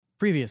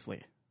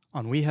Previously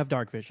on We Have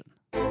Dark Vision.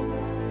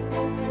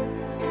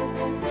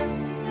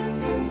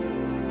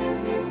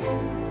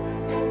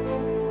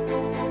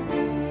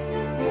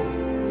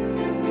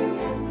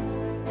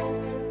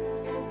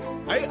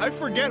 I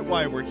forget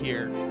why we're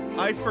here.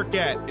 I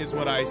forget is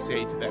what I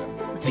say to them.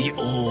 The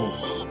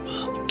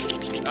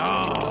orb.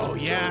 Oh,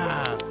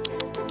 yeah.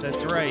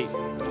 That's right.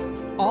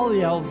 All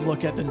the elves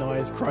look at the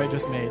noise Croy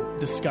just made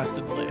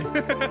disgustedly.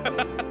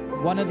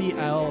 One of the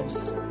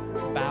elves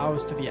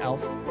bows to the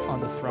elf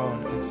on the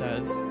throne and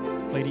says,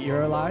 Lady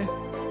Irelai,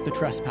 the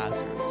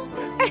trespassers.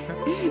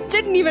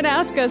 Didn't even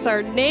ask us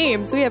our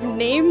names. We have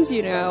names,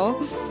 you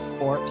know.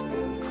 Bort,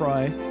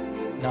 Croy,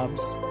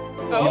 Nubs,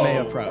 you may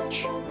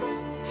approach.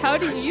 How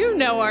do you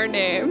know our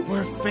name?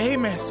 We're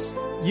famous.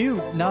 You,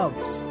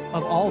 Nubs,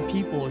 of all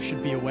people,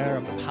 should be aware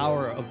of the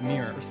power of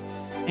mirrors.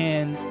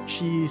 And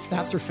she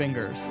snaps her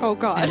fingers. Oh,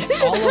 God. And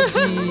all of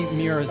the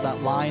mirrors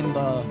that line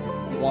the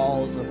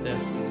walls of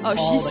this. Oh,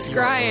 hall she's that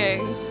you're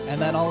scrying. in.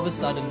 And then all of a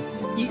sudden,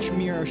 each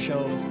mirror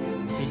shows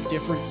a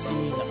different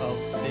scene of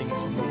things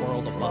from the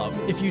world above.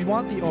 If you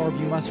want the orb,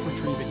 you must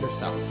retrieve it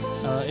yourself.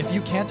 If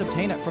you can't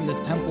obtain it from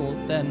this temple,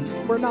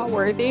 then, We're not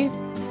worthy.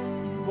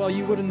 well,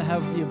 you wouldn't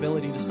have the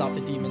ability to stop the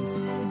demons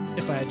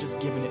if I had just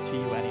given it to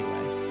you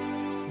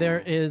anyway. There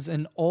is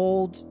an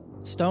old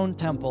stone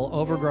temple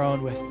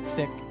overgrown with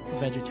thick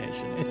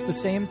vegetation. It's the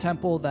same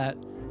temple that,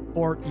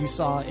 Bort, you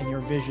saw in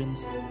your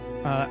visions.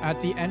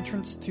 At the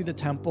entrance to the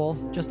temple,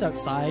 just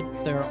outside,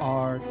 there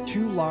are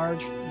two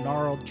large,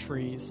 gnarled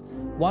trees,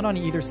 one on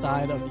either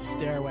side of the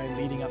stairway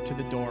leading up to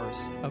the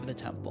doors of the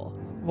temple.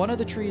 One of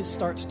the trees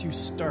starts to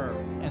stir,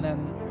 and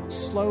then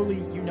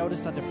slowly you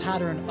notice that the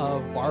pattern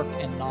of bark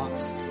and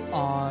knots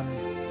on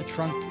the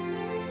trunk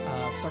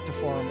start to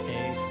form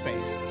a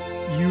face.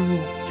 You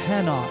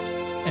cannot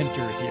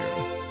enter here.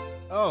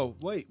 Oh,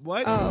 wait,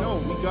 what? Oh. No,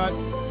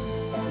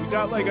 we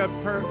got like a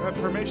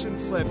permission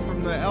slip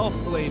from the elf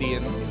lady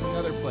in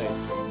another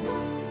place.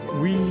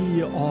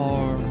 We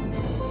are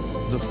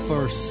the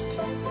first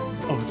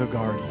of the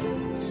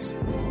Guardians.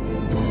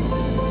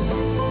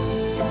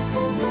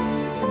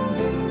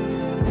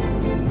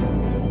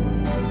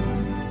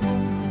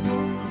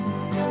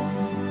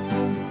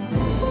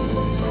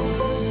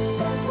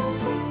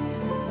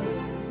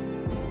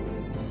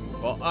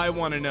 Well, I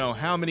want to know,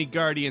 how many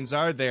guardians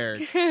are there?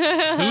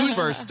 Who's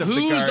First of the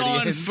who's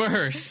on Guardians.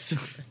 first?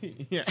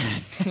 Yeah.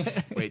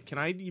 Wait, can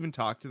I even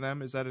talk to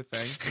them? Is that a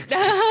thing?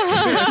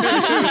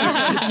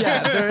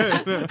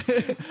 Yeah,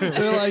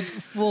 they're like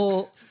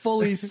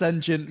fully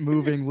sentient,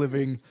 moving,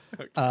 living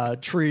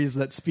trees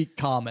that speak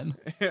common.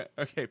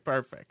 Okay,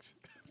 perfect.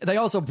 They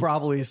also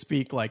probably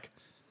speak like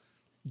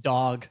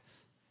dog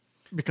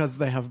because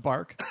they have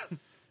bark.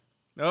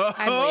 Oh,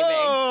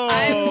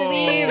 I'm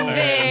leaving.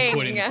 I'm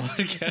quitting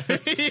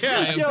podcast.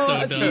 I am Yo, so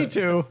that's me done.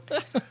 too.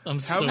 I'm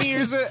How so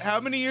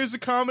many years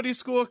of comedy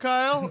school,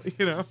 Kyle?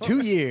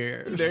 2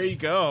 years. There you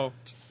go.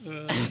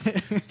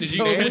 Did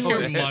you get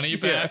your it. money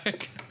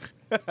back?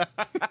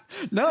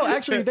 No,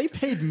 actually, they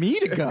paid me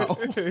to go.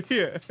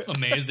 Yeah.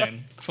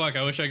 Amazing. Fuck,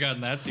 I wish I got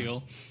in that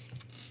deal.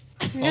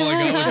 All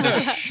I got was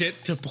this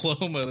shit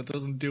diploma that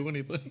doesn't do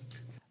anything.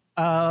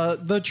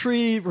 The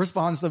tree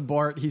responds to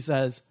Bort. He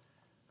says,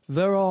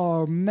 "There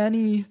are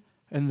many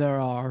and there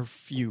are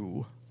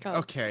few." Oh,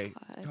 Okay.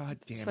 God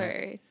damn it.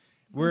 Sorry.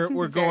 We're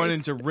Very going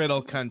into specific.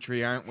 riddle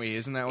country, aren't we?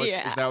 Isn't that what's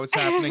Yeah. is that what's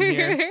happening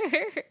here?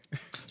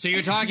 So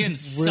you're talking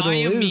Riddle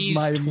Siamese is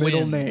my twins.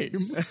 middle name.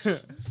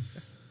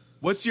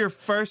 What's your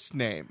first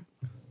name?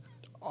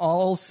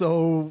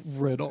 Also,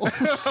 Riddle.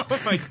 Oh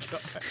my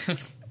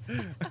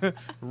god.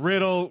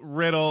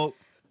 Riddle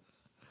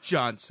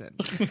Johnson.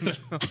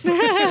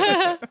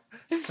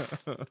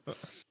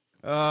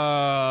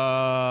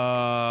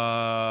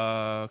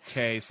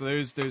 Okay, so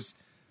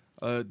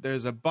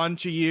there's a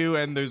bunch of you,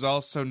 and there's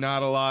also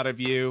not a lot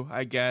of you,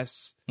 I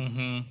guess.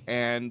 Mm-hmm.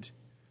 And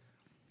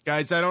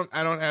guys, I don't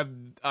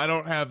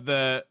have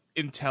the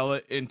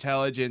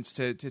intelligence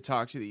to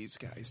talk to these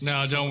guys.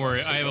 No, don't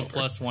worry. I have a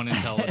 +1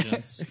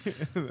 intelligence.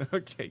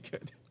 Okay,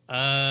 good.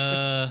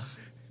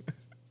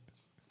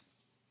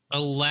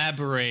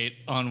 Elaborate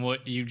on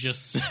what you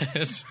just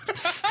said.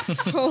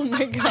 Oh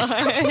my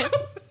god.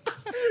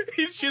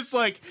 He's just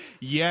like,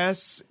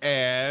 yes,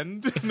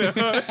 and Putting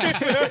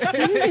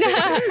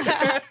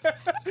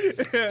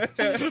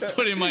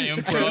my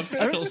improv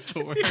skills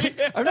to work.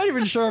 I'm not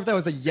even sure if that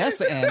was a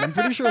yes and. I'm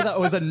pretty sure that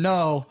was a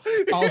no.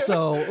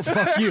 Also,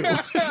 fuck you.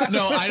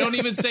 No, I don't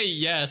even say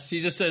yes. He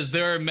just says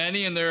there are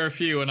many and there are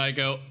few, and I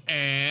go,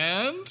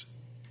 and?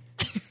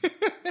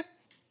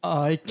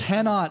 I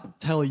cannot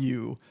tell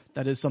you.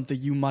 That is something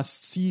you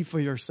must see for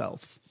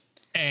yourself.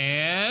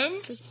 And?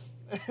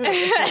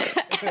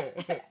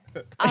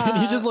 And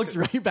he just looks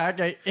right back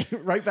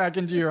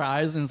into your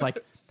eyes and is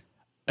like,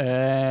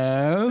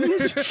 and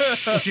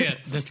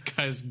Shit, this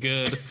guy's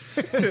good.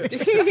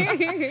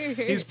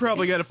 he's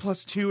probably got a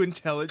 +2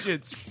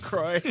 intelligence,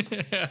 Croy.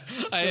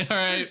 All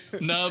right,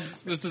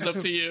 Nubs, this is up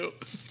to you.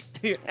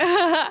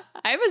 I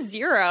have a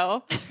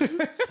 0.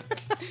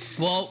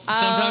 Well,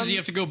 sometimes you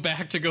have to go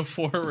back to go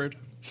forward.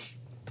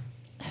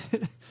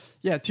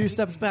 Yeah, 2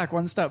 steps back,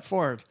 1 step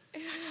forward.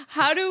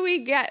 How do we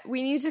get?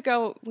 We need to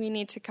go. We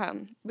need to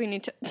come. We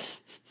need to.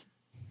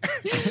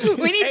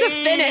 We need to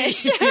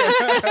finish.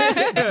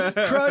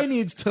 Croy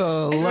needs to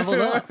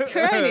level up.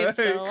 Croy needs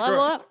to level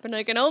up, and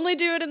I can only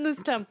do it in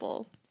this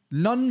temple.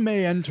 None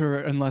may enter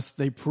unless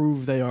they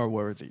prove they are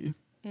worthy.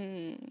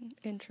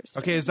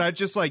 Interesting. Okay, is that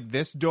just like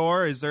this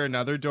door? Is there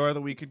another door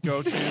that we could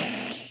go to?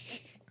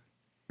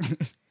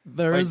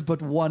 There is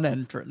but one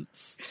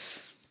entrance.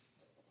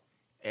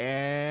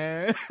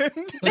 And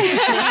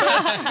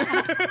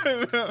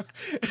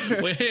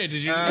Wait, did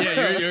you?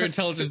 Yeah, your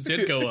intelligence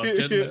did go up,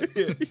 didn't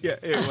it? yeah,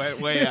 it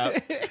went way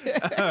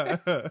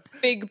up.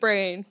 Big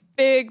brain.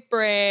 Big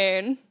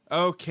brain.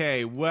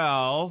 Okay,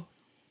 well,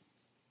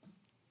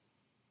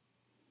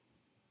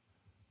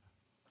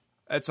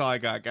 that's all I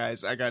got,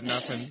 guys. I got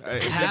nothing.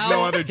 If there's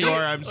no other door,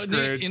 I'm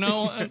screwed. You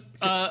know,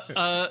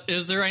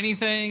 is there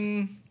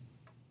anything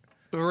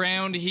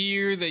around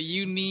here that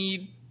you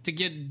need to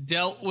get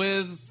dealt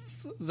with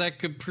that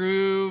could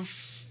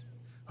prove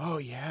Oh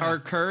yeah, our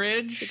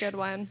courage? It's a good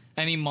one.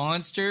 Any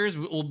monsters?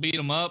 We'll beat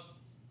them up.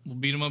 We'll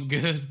beat them up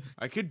good.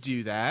 I could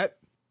do that.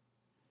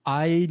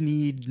 I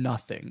need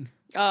nothing.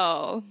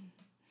 Oh.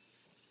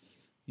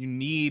 You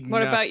need.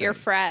 What about nothing. your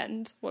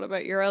friend? What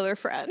about your other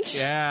friend?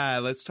 Yeah,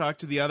 let's talk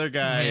to the other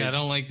guys. Yeah, I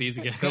don't like these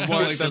guys. the I don't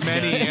one, like the this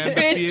many, guy. and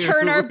the We few. just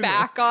turn our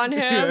back on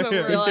him and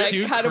we're like,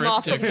 too cut him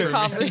off from cryptic the for me.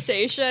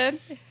 conversation.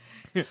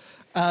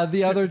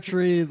 The other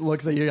tree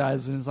looks at you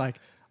guys and is like,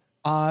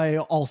 I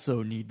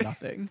also need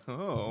nothing.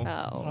 Oh,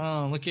 Oh.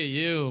 Oh, look at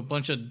you. A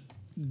bunch of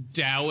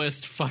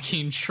Taoist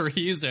fucking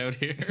trees out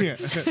here.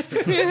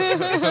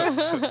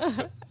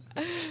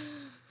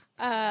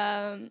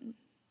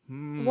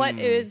 What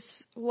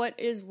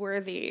is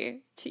worthy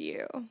to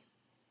you?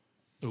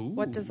 Ooh,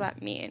 What does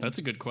that mean? That's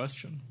a good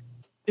question.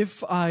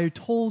 If I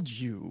told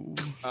you,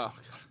 oh,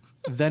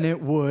 then it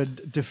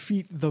would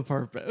defeat the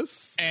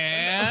purpose.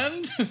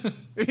 And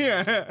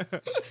yeah.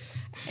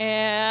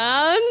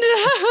 And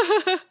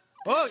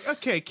Well,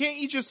 okay. Can't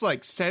you just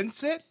like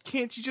sense it?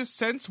 Can't you just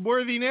sense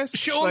worthiness?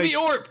 show him Like, the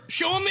orb.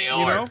 Show him the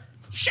orb. You know?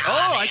 Show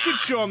Oh, him I could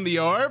show him the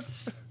orb.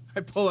 I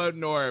pull out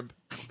an orb.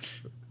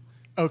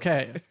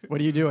 Okay, what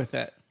do you do with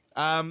it?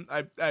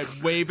 I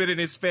wave it in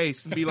his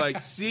face and be like,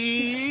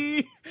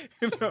 "See."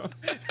 You know?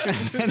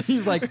 And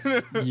he's like,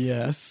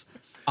 yes,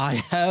 I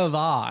have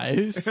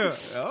eyes.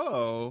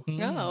 Oh.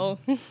 no.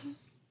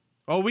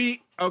 Oh,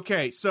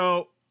 okay.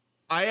 So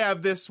I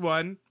have this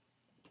one.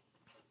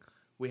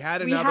 We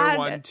had We another had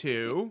one it.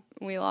 too.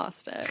 We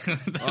lost it.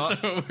 That's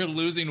how we're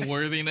losing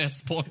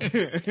worthiness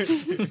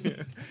points.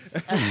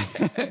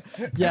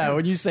 Yeah,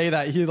 when you say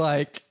that, he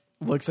like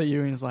looks at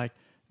you and he's like,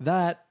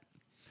 that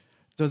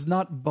does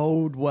not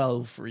bode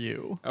well for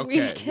you.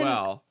 Okay. can-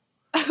 Well.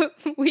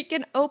 We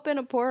can open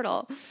a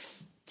portal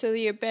to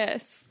the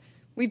abyss.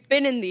 We've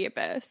been in the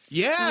abyss.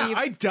 Yeah, We've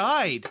I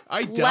died.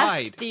 I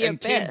died the and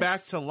came abyss.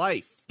 back to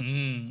life.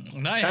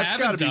 And I That's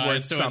haven't gotta be died,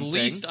 worth so something. at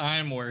least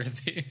I'm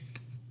worthy.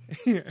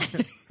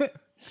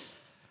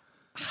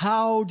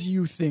 How do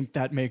you think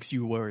that makes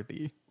you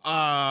worthy?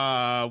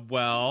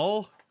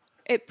 Well.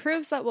 It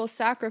proves that we'll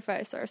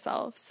sacrifice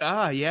ourselves.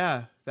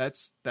 Yeah.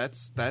 That's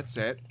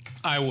it.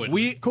 I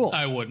wouldn't. Cool.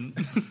 I wouldn't.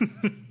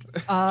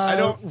 I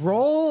don't.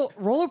 Roll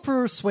a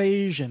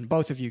persuasion,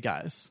 both of you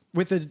guys,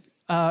 with a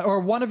or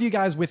one of you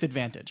guys with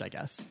advantage, I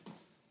guess.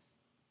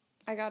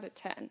 I got a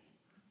 10.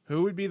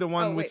 Who would be the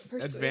one Oh, wait, with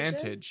persuasion?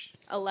 advantage?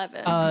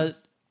 11.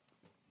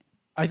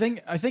 I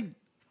think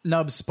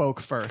Nub spoke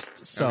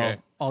first, so Okay.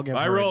 I'll give.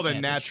 I her rolled a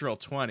advantage. natural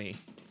 20,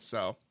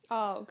 so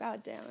oh,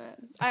 god damn it.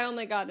 I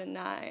only got a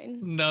 9.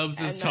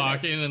 Nubs is And then a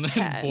talking, and then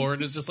 10.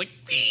 Board is just like,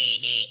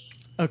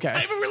 Okay, I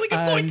have a really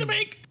good point to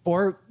make.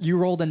 Or you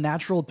rolled a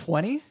natural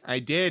 20. I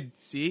did.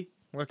 See,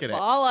 look at it.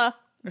 Balla.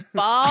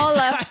 All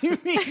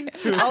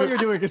you're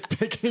doing is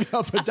picking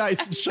up a dice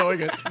and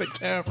showing it to the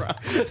camera.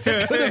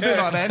 It could have been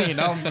on any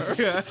number.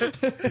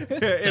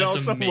 It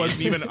also amazing.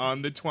 wasn't even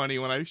on the 20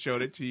 when I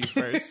showed it to you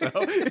first. So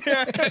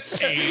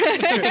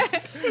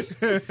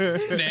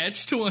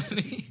Natch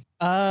 20.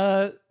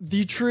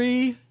 The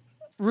tree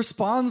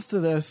responds to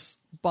this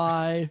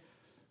by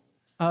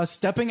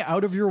stepping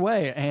out of your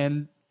way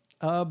and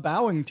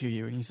bowing to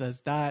you, and he says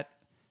that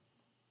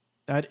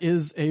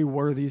is a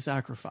worthy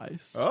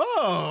sacrifice.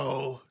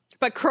 oh,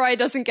 But Croy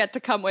doesn't get to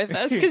come with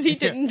us because he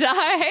didn't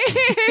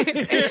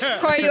die.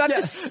 Croy, you have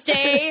to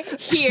stay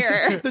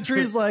here. The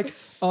tree's like,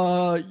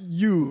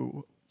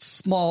 you,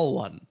 small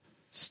one,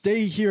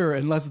 stay here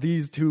unless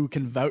these two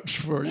can vouch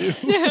for you.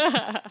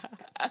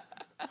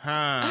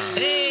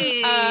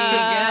 Hey,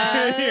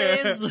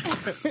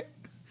 guys.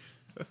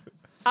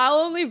 I'll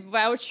only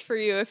vouch for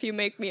you if you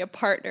make me a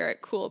partner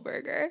at Cool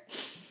Burger.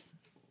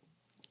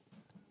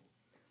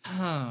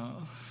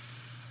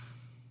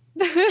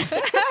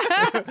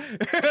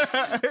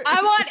 I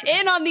want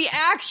in on the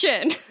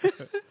action.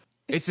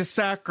 it's a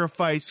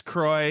sacrifice,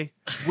 Croy.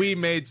 We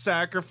made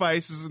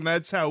sacrifices, and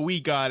that's how we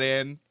got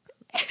in.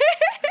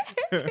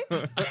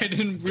 I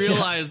didn't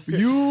realize.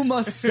 You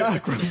must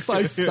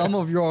sacrifice some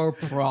of your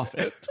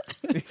profit.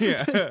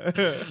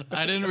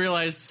 I didn't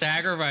realize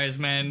sacrifice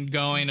meant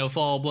going to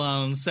full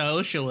blown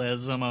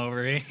socialism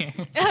over here.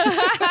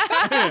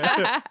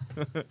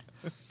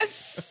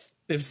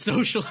 If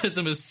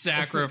socialism is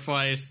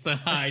sacrifice, then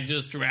I'd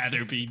just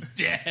rather be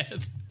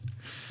dead.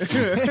 All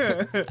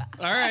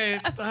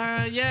right,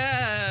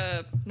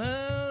 yeah,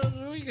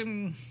 we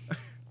can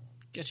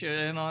get you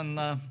in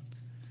on.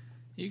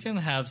 You can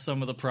have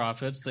some of the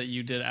profits that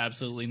you did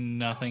absolutely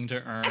nothing to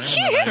earn. And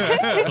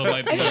I put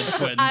my blood,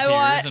 sweat, and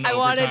tears and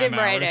overtime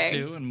hours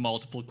to, and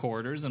multiple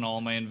quarters and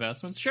all my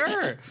investments.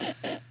 Sure,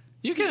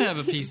 you can have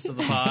a piece of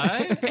the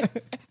pie.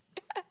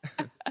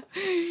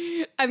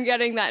 I'm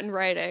getting that in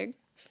writing.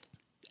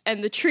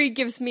 And the tree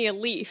gives me a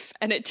leaf,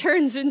 and it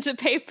turns into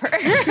paper.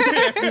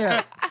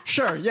 Yeah,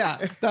 sure,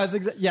 yeah.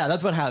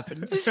 That's what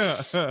happens.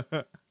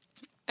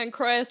 And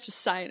Croy has to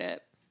sign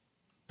it.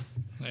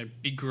 I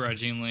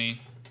begrudgingly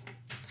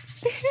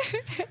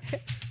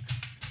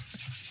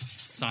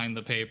sign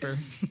the paper.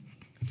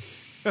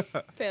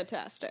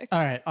 Fantastic. All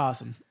right,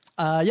 awesome.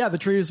 Yeah, the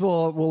trees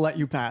will let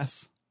you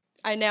pass.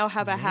 I now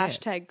have a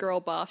hashtag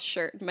girl boss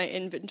shirt in my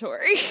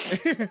inventory.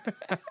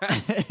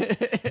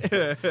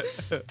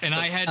 And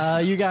I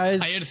had you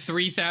guys. I had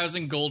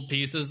 3,000 gold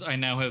pieces. I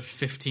now have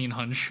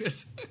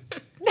 1,500.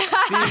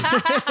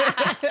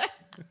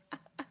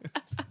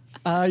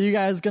 You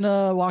guys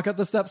gonna walk up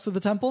the steps to the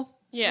temple?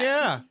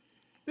 Yeah.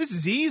 This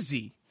is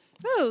easy.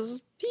 That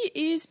was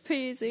easy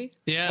peasy.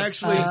 Yes,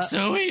 Actually- it's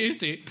so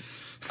easy.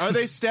 Are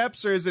they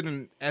steps or is it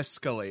an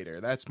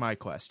escalator? That's my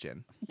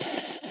question.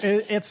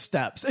 It's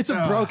steps. It's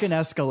a broken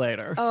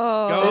escalator.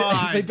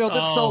 God. They built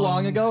it so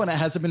long ago, and it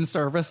hasn't been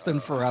serviced in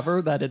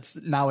forever that it's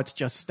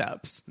just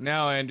steps.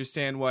 Now I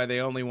understand why they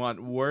only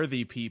want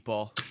worthy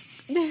people.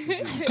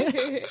 This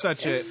is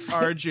such an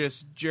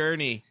arduous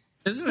journey.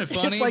 Isn't it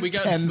funny? It's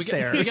like 10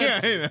 stairs.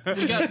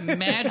 We got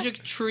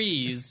magic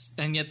trees,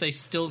 and yet they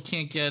still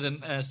can't get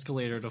an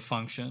escalator to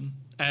function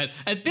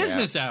at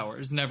business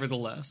hours.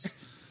 Nevertheless,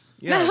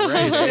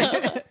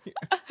 Yeah,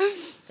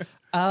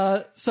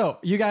 right. So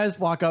you guys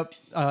walk up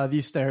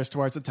these stairs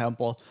towards the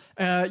temple.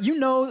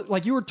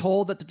 You were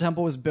told that the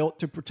temple was built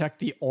to protect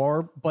the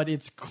orb, but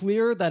it's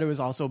clear that it was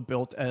also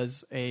built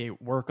as a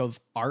work of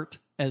art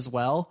as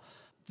well.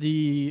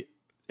 The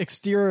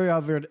exterior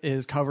of it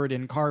is covered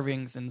in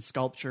carvings and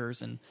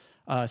sculptures and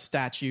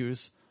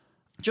statues,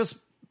 just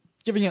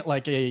giving it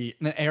like an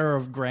air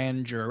of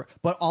grandeur,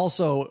 but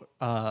also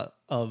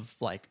of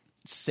like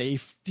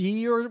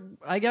safety, or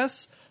I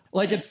guess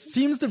like it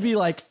seems to be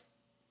like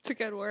It's a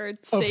good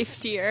word.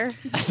 Safetier.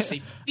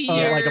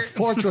 like a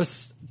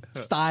fortress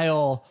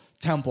style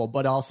temple,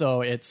 but also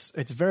it's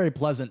very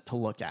pleasant to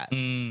look at.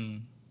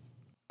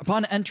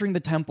 Upon entering the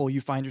temple,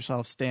 you find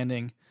yourself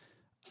standing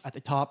at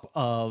the top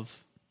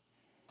of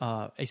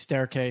a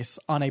staircase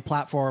on a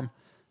platform,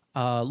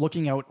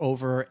 looking out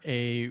over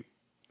a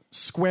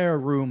square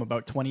room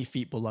about 20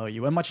 feet below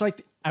you. And much like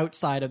the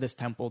outside of this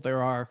temple,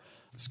 there are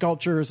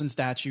sculptures and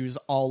statues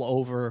all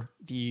over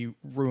the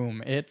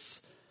room.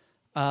 It's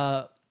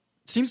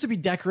seems to be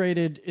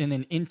decorated in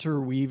an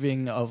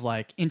interweaving of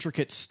like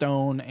intricate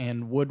stone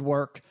and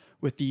woodwork,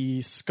 with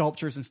the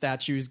sculptures and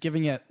statues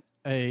giving it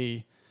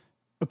a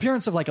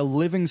appearance of like a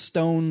living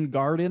stone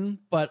garden,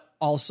 but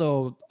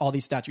also all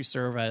these statues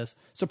serve as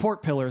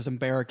support pillars and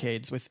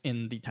barricades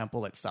within the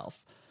temple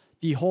itself.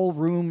 The whole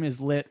room is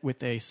lit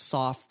with a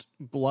soft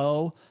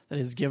glow that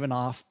is given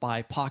off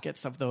by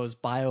pockets of those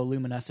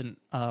bioluminescent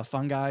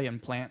fungi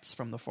and plants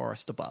from the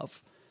forest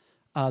above.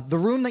 The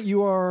room that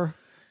you are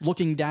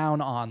looking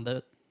down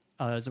on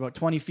is about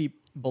 20 feet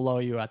below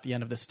you at the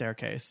end of the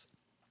staircase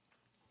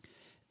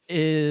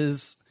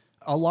is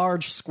a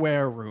large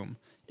square room.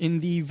 In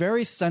the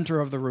very center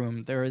of the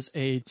room, there is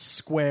a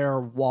square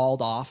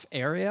walled off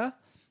area.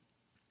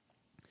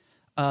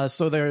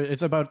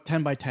 It's about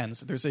 10 by 10.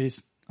 So there's a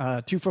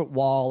 2-foot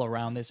wall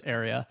around this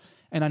area.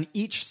 And on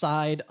each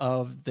side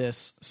of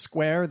this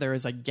square, there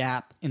is a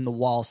gap in the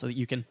wall so that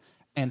you can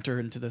enter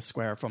into the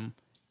square from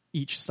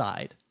each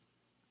side.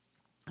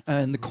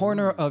 In the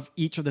corner of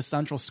each of the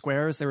central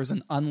squares, there is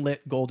an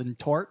unlit golden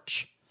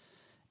torch.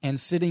 And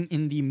sitting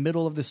in the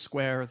middle of the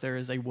square, there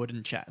is a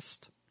wooden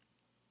chest.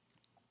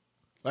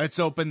 Let's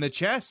open the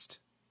chest.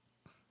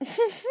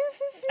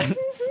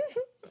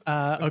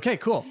 Okay,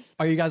 cool.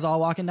 Are you guys all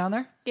walking down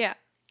there? Yeah.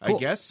 Cool. I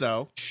guess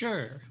so.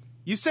 sure.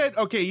 You said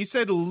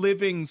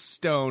living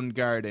stone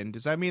garden.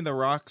 Does that mean the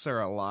rocks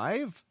are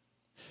alive?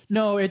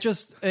 No, it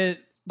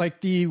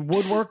like the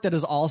woodwork that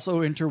is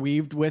also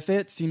interweaved with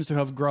it seems to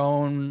have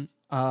grown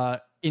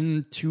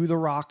into the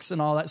rocks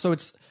and all that. So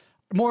it's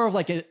more of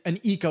like an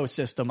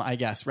ecosystem, I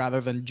guess, rather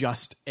than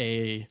just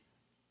a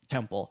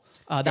temple.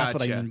 That's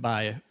what I Gotcha. mean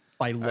by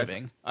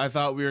living. I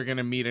thought we were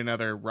gonna meet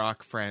another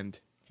rock friend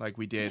like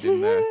we did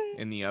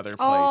in the other place.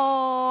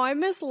 Oh, I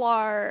miss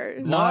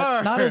Lars.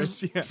 Not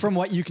as yeah. from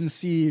what you can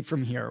see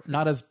from here,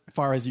 not as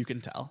far as you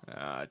can tell.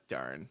 Ah,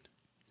 darn.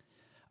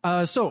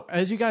 So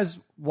as you guys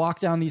walk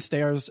down these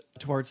stairs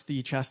towards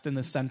the chest in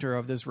the center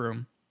of this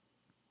room,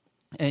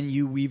 and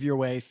you weave your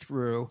way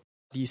through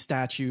the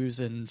statues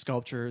and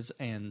sculptures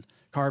and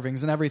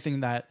carvings and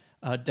everything that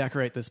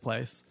decorate this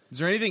place. Is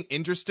there anything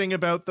interesting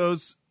about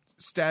those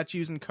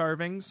statues and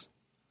carvings?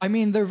 I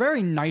mean, they're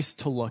very nice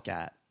to look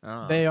at.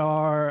 They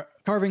are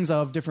carvings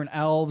of different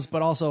elves,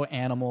 but also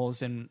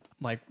animals and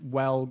like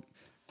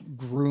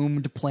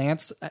well-groomed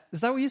plants.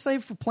 Is that what you say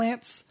for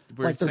plants?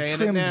 We're like they're saying it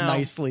trimmed now.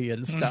 nicely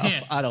and stuff.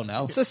 Yeah. I don't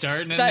know.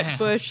 Starting it That now.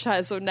 bush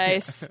has a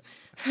nice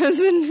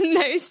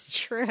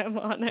trim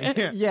on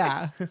it.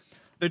 Yeah.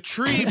 The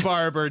tree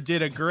barber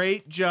did a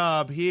great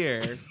job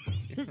here.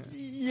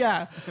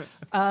 Yeah.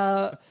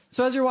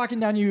 So as you're walking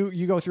down,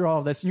 you go through all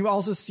of this, and you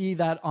also see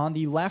that on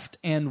the left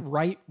and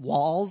right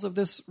walls of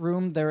this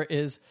room, there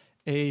is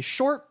a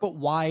short but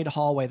wide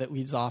hallway that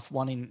leads off,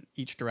 one in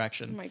each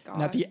direction. Oh my God.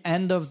 And at the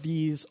end of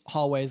these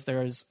hallways,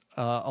 there is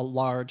a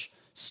large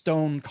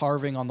stone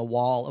carving on the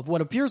wall of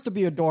what appears to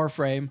be a door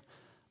frame,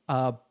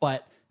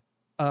 but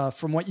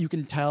from what you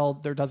can tell,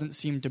 there doesn't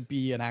seem to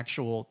be an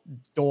actual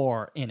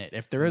door in it.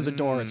 If there is a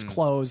door, it's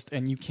closed,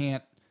 and you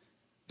can't.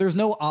 There's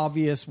no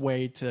obvious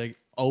way to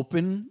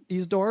open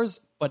these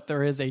doors, but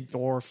there is a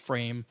door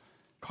frame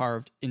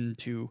carved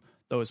into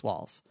those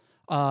walls.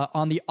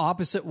 On the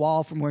opposite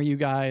wall from where you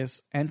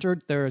guys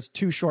entered, there's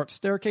 2 short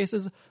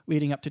staircases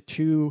leading up to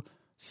 2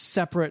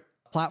 separate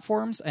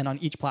platforms, and on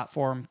each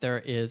platform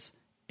there is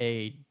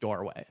a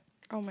doorway.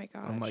 Oh my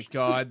gosh. Oh my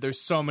god,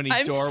 there's so many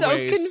I'm doorways. so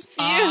confused.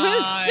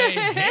 I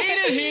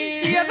hate it here.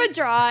 Do you have a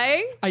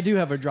drawing? I do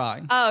have a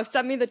drawing. Oh,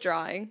 send me the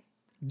drawing.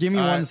 Give me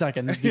 1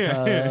 second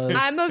because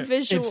I'm a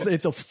visual.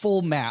 it's a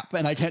full map,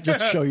 and I can't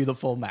just show you the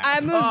full map.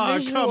 I'm a Oh,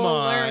 visual come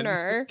on.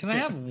 learner. Can I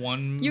have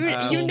one? You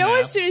full know,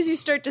 map? as soon as you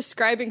start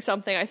describing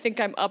something, I think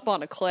I'm up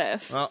on a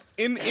cliff. Well,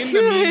 in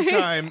the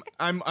meantime,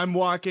 I'm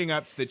walking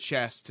up to the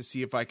chest to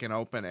see if I can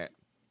open it,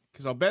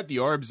 because I'll bet the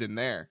orb's in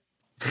there.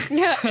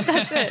 Yeah,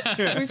 that's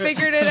it. We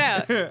figured it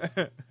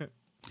out.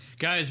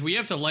 Guys, we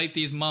have to light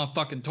these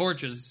motherfucking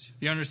torches.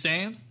 You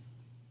understand?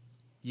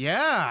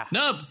 Yeah,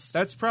 Nubs,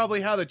 that's probably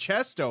how the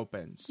chest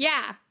opens.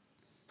 Yeah.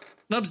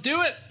 Nubs,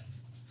 do it.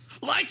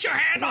 Light your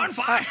hand on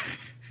fire.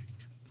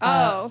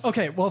 Oh.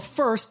 Okay, well,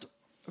 first,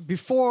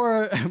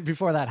 before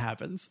that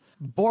happens,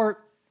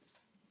 Bort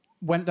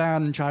went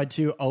down and tried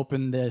to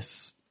open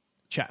this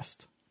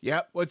chest.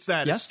 Yep. What's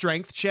that? Yes? A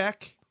strength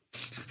check?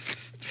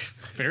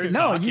 Very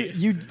No, cocky.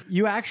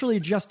 you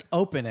actually just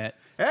open it,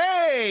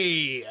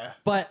 Hey!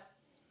 but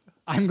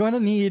I'm going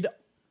to need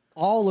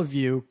all of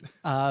you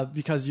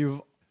because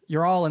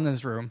you're all in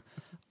this room.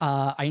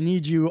 I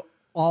need you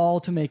all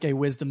to make a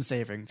wisdom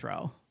saving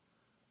throw.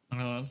 Oh,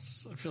 I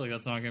feel like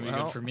that's not going to be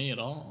Well. good for me at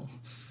all.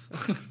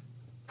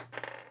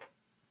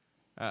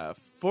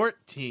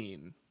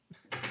 14.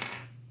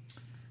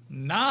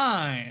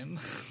 9.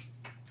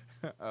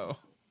 Oh.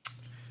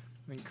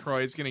 I think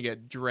Croy's gonna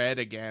get dread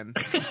again.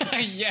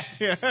 Yes.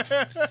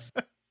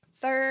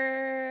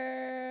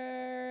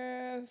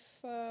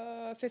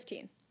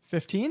 15.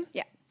 15?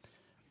 Yeah.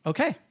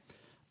 Okay.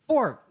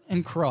 Bort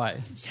and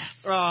Croy.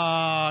 Yes.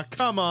 Aw,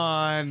 come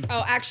on.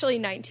 Oh, actually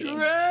 19.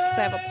 Because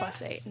I have a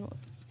 +8 in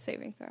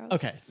saving throws.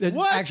 Okay. It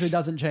What? actually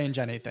doesn't change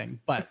anything,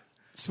 but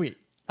sweet.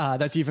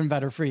 That's even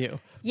better for you.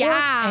 Yeah.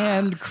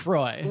 Bort and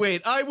Croy.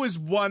 Wait, I was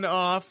one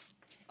off.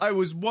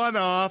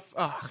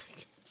 Ugh.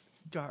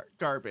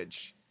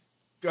 Garbage.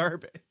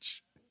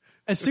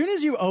 As soon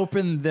as you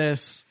open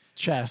this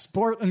chest,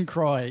 Bort and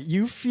Croy,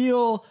 you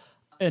feel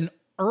an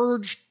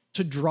urge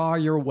to draw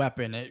your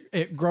weapon.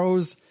 It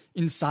grows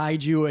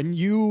inside you, and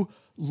you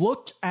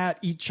look at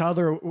each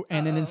other,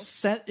 and an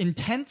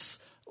intense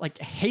like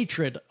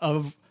hatred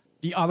of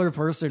the other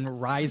person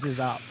rises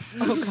up.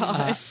 Oh,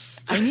 God.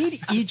 I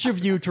need each of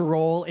you to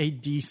roll a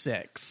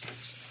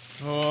d6.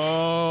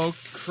 Oh,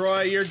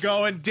 Croy, you're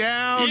going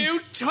down.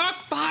 You took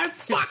my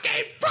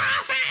fucking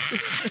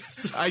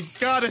profits. I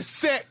got a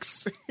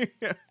 6.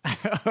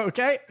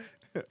 Okay?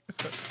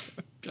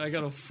 I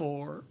got a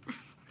 4.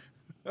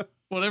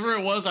 Whatever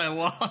it was, I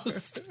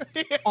lost.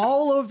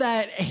 All of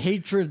that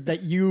hatred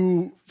that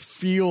you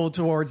feel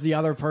towards the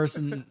other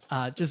person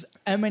just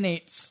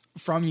emanates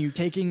from you,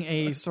 taking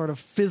a sort of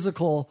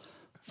physical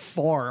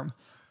form.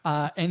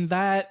 And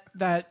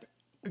that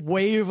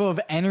wave of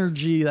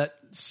energy that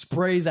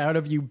sprays out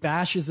of you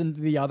bashes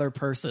into the other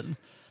person.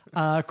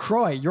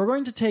 Croy, you're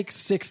going to take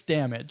 6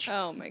 damage.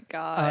 Oh, my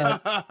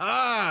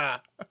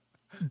God.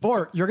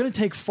 Bort, you're going to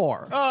take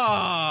 4.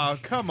 Oh,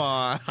 come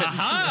on.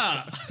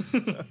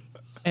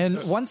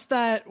 And once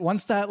that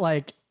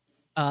like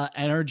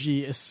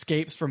energy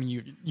escapes from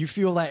you, you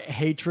feel that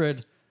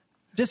hatred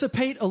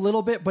dissipate a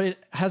little bit, but it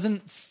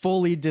hasn't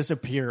fully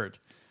disappeared.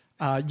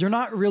 You're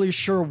not really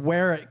sure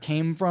where it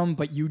came from,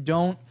 but you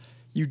don't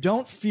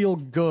feel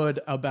good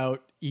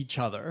about each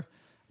other.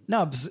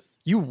 Nubs,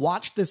 you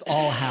watched this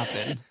all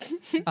happen.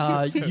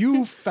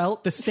 You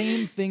felt the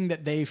same thing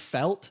that they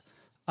felt.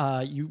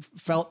 You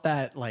felt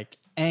that like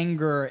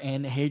anger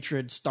and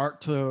hatred start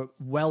to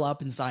well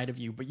up inside of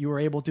you, but you were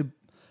able to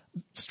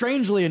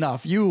strangely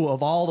enough, you,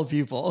 of all the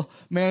people,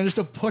 managed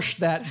to push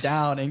that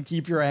down and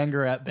keep your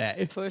anger at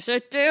bay. Push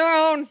it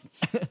down.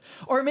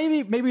 Or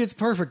maybe it's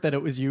perfect that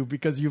it was you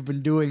because you've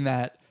been doing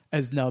that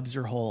as Nubs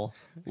your whole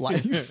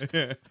life.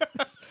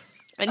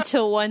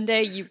 Until one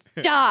day you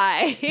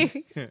die.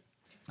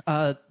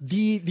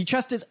 The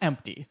chest is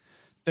empty.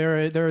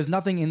 There is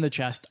nothing in the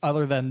chest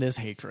other than this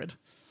hatred.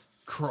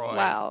 Croy.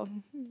 Wow.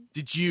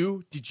 Did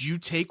you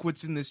take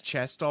what's in this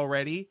chest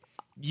already?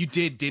 You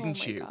did,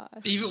 didn't you? God.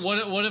 Even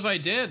what if I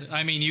did?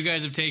 I mean, you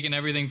guys have taken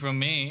everything from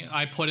me.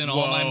 I put in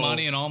all my Whoa.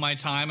 money and all my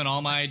time and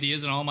all my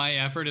ideas and all my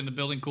effort into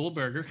building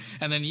Coolburger,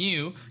 and then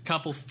you,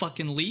 couple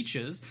fucking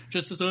leeches,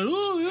 just decide,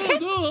 oh yeah,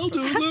 no, I'll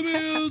do it. Let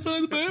me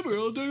sign the paper.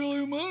 I'll take all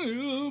your money.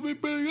 It'll be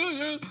pretty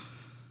good. Yeah.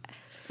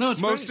 No,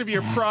 it's Most great. of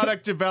your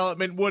product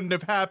development wouldn't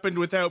have happened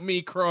without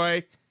me,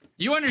 Croy.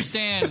 You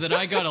understand that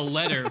I got a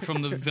letter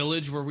from the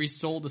village where we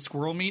sold the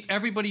squirrel meat.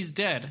 Everybody's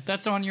dead.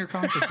 That's on your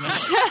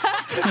consciousness.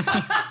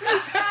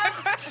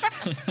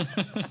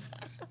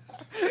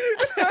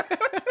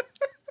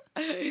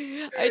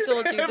 I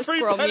told you the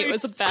squirrel meat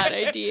was a bad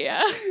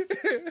idea.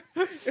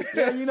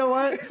 Yeah, you know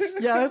what?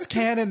 Yeah, that's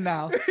canon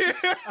now.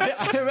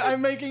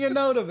 I'm making a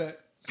note of it.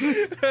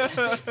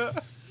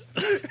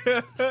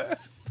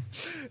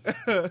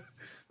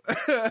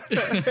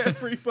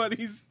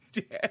 Everybody's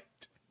dead.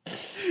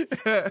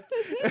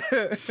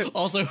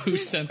 Also, who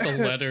sent the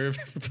letter if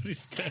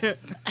everybody's dead?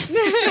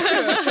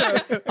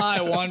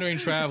 Hi, wandering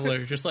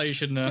traveler. Just thought you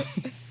should know.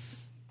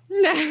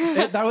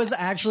 That was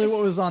actually what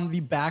was on the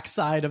back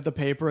side of the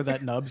paper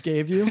that Nubs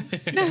gave you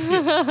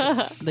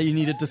that you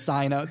needed to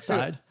sign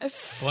outside.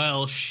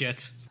 Well,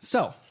 shit.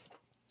 So,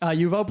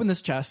 you've opened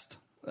this chest.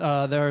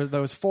 There are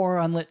those 4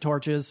 unlit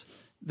torches.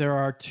 There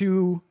are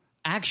 2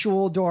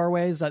 actual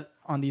doorways that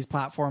on these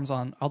platforms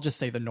on, I'll just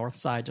say the north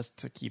side just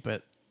to keep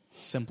it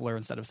simpler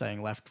instead of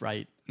saying left,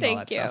 right, and all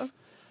Thank that you.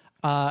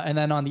 stuff. And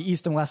then on the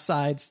east and west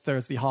sides,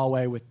 there's the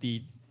hallway with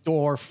the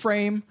door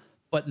frame,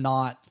 but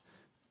not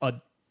a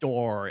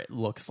door, it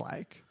looks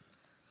like.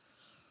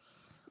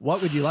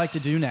 What would you like to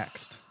do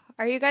next?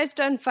 Are you guys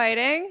done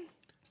fighting?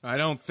 I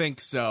don't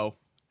think so.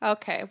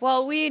 Okay,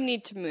 well, we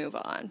need to move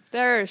on.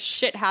 There's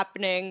shit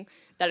happening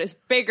that is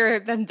bigger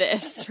than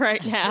this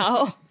right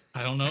now.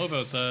 I don't know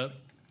about that.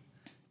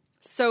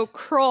 So,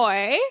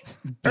 Croy,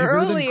 Bigger than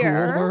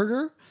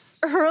earlier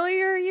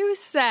Coolburger? you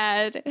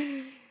said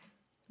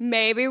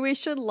maybe we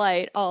should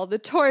light all the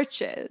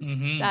torches.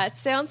 That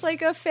sounds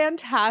like a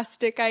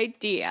fantastic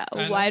idea.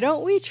 I know. Why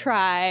don't we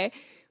try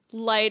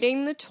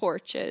lighting the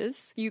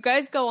torches? You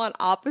guys go on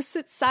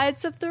opposite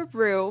sides of the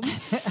room.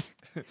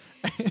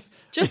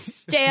 Just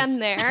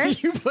stand there. Are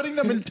you putting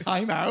them in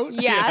timeout?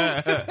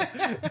 Yes.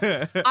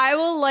 I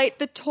will light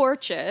the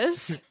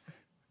torches.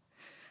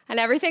 And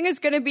everything is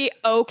going to be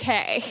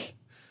okay.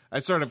 I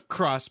sort of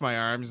cross my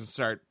arms and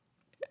start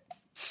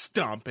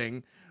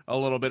stomping a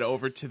little bit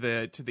over to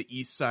the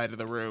east side of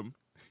the room.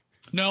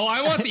 No,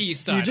 I want the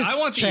east You side. just I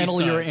want the channel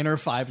east your side. inner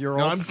 5-year-old.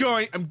 No,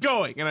 I'm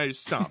going, and I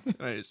just stomp. And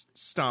I just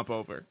stomp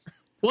over.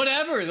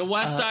 Whatever. The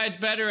west side's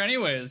better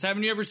anyways.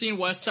 Haven't you ever seen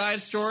West Side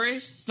Story?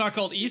 It's not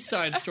called East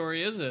Side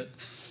Story, is it?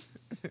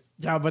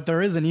 Yeah, but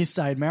there is an East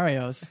Side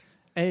Mario's.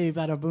 Hey,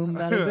 bada boom,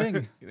 bada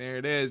bing. There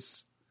it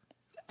is.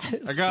 I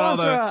got Sponsor all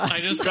the. us. I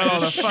just Got all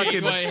the shake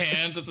fucking- my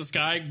hands at the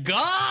sky.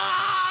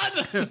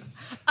 God!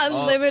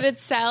 Unlimited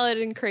salad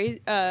and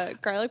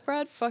garlic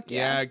bread? Fuck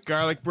Yeah, yeah.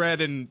 garlic bread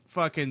and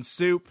fucking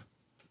soup.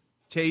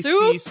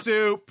 Tasty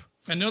soup.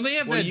 And don't they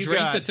have What that do you drink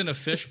got? that's in a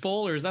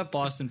fishbowl, or is that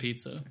Boston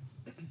Pizza?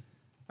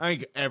 I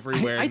think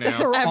everywhere I think now.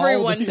 they're all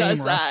Everyone the does same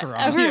that.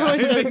 restaurant. Everyone I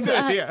does think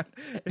that. yeah.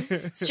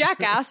 It's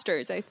Jack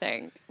Astor's, I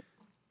think.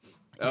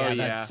 Oh That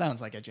yeah. sounds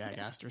like a Jack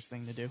Astor's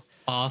thing to do.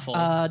 Awful.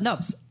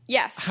 Nubs,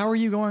 Yes. how are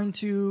you going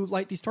to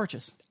light these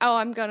torches? Oh,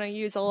 I'm gonna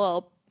use a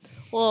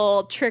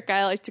little trick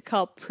I like to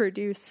call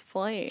produce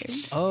flame.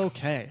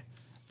 Okay.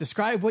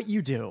 Describe what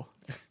you do.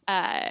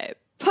 I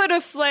put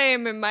a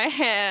flame in my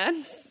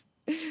hands,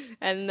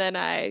 and then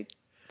I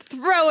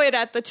throw it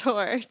at the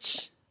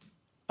torch,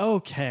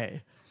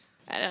 Okay.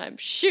 and I'm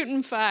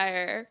shooting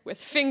fire with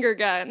finger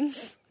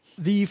guns.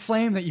 The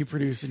flame that you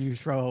produce and you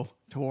throw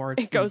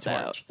towards It goes the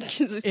out torch.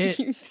 because It-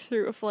 you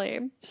threw a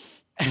flame.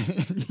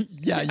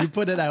 Yeah, you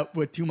put it out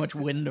with too much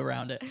wind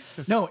around it.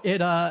 No,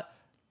 it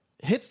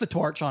hits the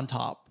torch on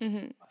top,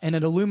 and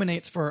it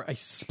illuminates for a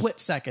split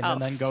second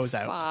and then goes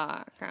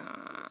out.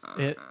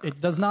 Fuck. It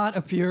does not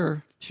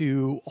appear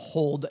to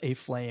hold a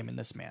flame in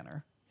this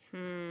manner.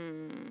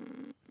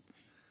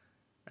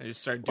 I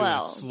just start doing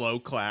Well. a slow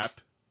clap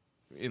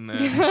in the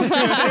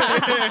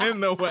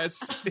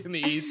in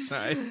the east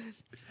side.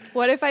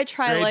 What if I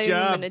try Great lighting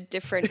job. them in a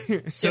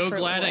different so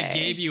glad way? I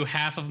gave you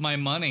half of my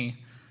money.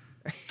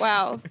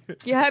 Wow.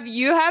 You have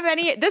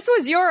any? This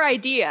was your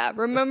idea.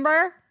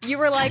 Remember? You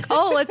were like,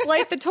 "Oh, let's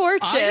light the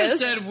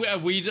torches."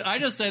 I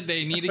just said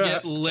they need to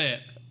get lit.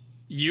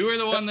 You were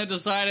the one that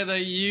decided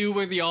that you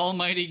were the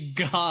almighty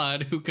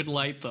God who could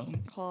light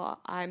them. Oh,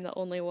 I'm the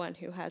only one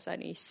who has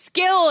any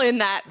skill in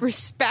that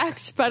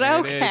respect, but There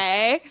it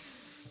okay.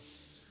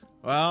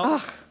 Well,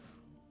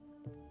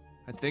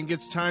 I think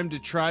it's time to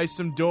try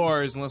some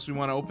doors, unless we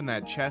want to open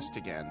that chest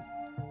again.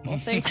 Well,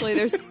 thankfully,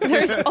 there's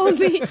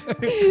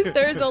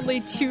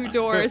only 2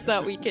 doors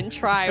that we can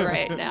try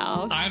right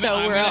now. I'm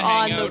we're gonna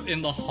hang on out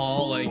in the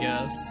hall, I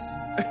guess.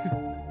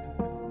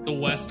 The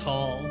West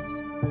Hall.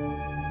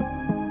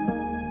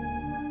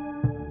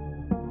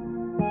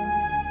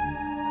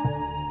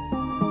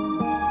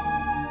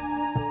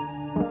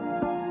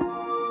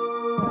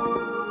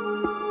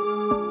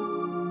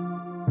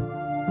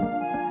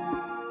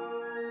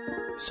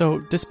 So,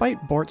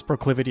 despite Bort's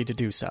proclivity to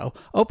do so,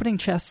 opening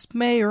chests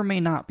may or may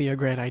not be a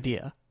great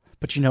idea.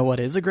 But you know what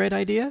is a great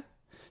idea?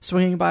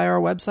 Swinging by our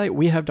website,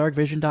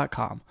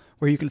 wehavedarkvision.com,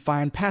 where you can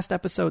find past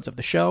episodes of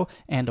the show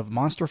and of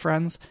Monster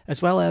Friends,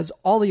 as well as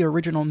all the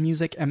original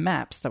music and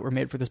maps that were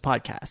made for this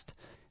podcast.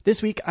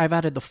 This week, I've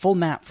added the full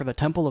map for the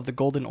Temple of the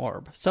Golden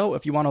Orb, so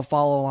if you want to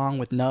follow along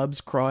with Nubs,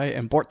 Croy,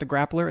 and Bort the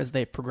Grappler as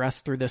they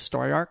progress through this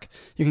story arc,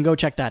 you can go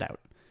check that out.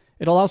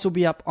 It'll also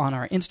be up on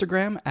our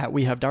Instagram at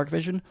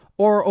WeHaveDarkVision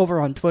or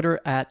over on Twitter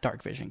at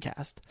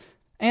DarkVisionCast.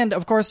 And,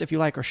 of course, if you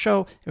like our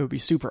show, it would be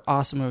super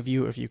awesome of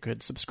you if you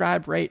could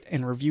subscribe, rate,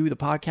 and review the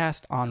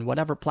podcast on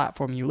whatever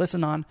platform you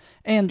listen on,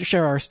 and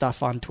share our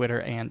stuff on Twitter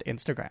and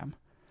Instagram.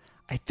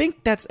 I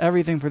think that's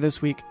everything for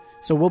this week,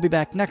 so we'll be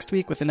back next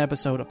week with an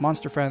episode of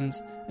Monster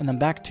Friends, and then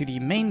back to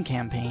the main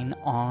campaign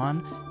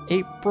on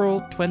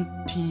April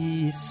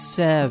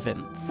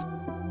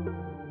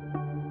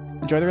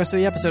 27th. Enjoy the rest of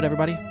the episode,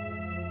 everybody.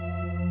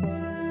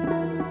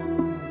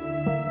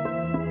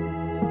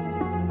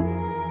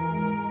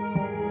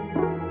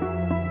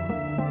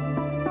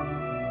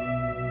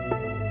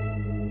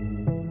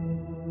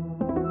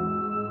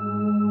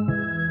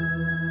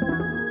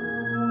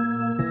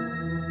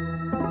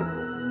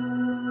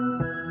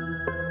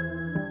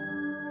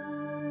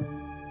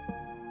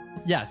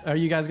 Yeah, are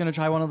you guys going to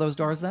try one of those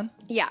doors then?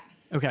 Yeah.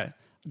 Okay.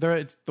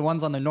 It's the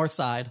ones on the north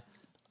side,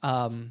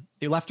 the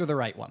left or the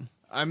right one?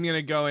 I'm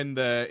gonna go in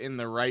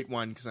the right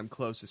one because I'm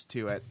closest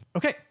to it.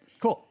 Okay,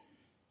 cool.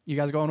 You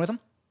guys going with them?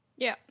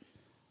 Yeah.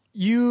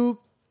 You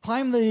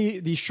climb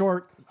the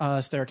short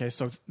staircase,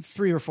 so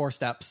 3 or 4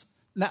 steps.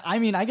 Now, I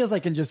mean, I guess I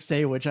can just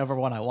say whichever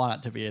one I want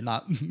it to be and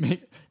not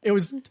make... It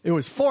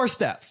was 4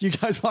 steps. You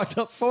guys walked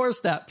up 4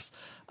 steps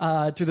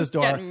to this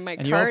door, Getting my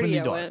and you open the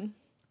cardio door. in.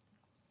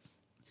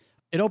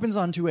 It opens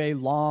onto a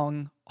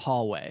long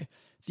hallway.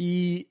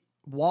 The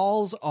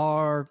walls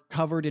are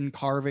covered in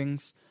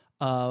carvings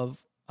of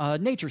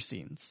nature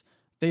scenes.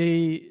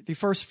 The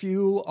first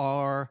few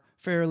are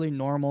fairly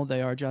normal.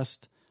 They are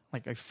just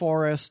like a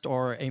forest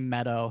or a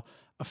meadow.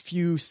 A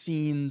few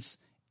scenes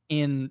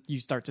in, you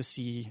start to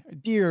see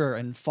deer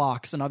and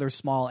fox and other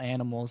small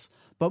animals,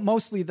 but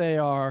mostly they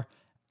are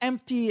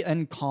empty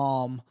and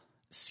calm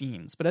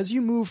scenes. But as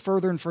you move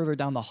further and further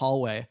down the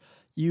hallway,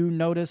 you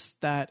notice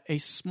that a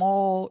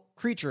small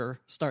creature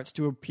starts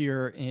to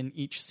appear in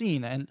each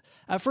scene. And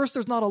at first,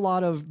 there's not a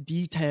lot of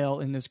detail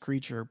in this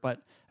creature,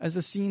 but as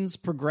the scenes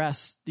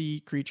progress, the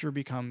creature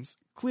becomes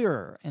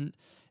clearer. And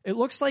it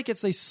looks like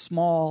it's a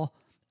small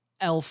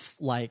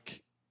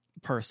elf-like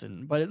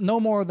person, but no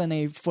more than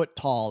a foot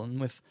tall and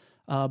with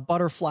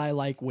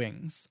butterfly-like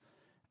wings.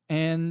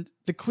 And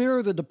the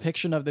clearer the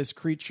depiction of this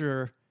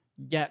creature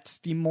gets,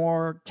 the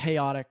more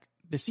chaotic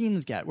the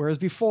scenes get. Whereas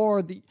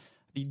before, the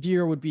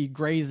deer would be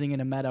grazing in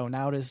a meadow.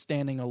 Now it is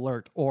standing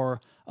alert or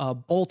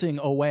bolting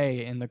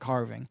away in the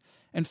carving.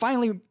 And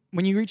finally,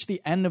 when you reach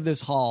the end of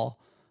this hall,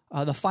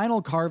 the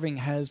final carving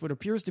has what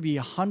appears to be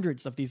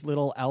hundreds of these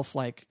little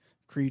elf-like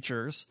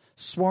creatures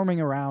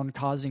swarming around,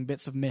 causing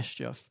bits of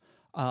mischief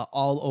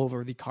all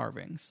over the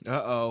carvings.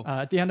 Uh-oh.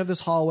 At the end of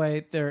this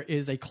hallway, there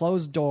is a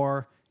closed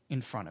door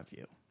in front of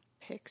you.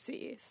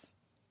 Pixies.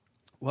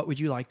 What would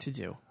you like to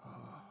do?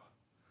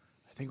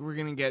 I think we're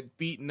gonna get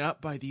beaten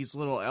up by these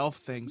little elf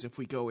things if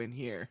we go in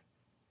here.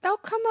 Oh,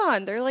 come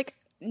on. They're like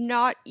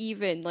not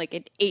even like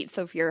an eighth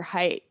of your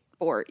height,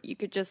 or you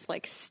could just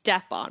like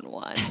step on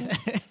one.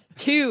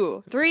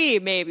 2, 3,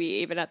 maybe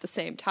even at the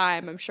same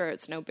time. I'm sure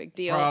it's no big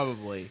deal.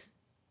 Probably.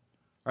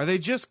 Are they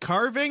just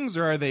carvings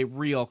or are they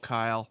real,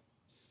 Kyle?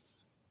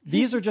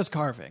 These are just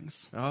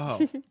carvings.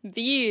 Oh.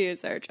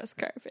 These are just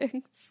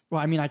carvings.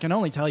 Well, I mean, I can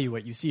only tell you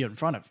what you see in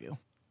front of you.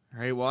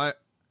 All right, what?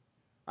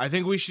 I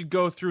think we should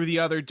go through the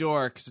other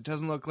door because it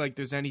doesn't look like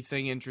there's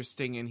anything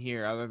interesting in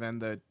here other than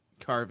the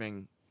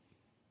carving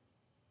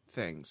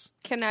things.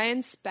 Can I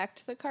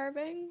inspect the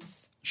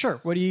carvings? Sure.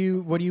 What do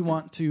you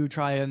want to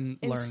try and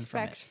learn from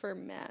Inspect it? for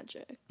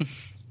magic.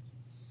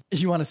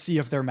 You want to see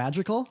if they're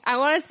magical? I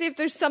want to see if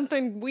there's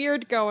something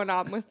weird going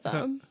on with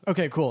them.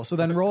 Okay, cool. So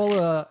then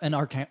roll an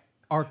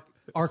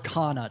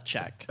Arcana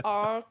check.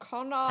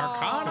 Arcana.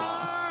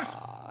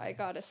 I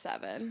got a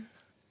 7.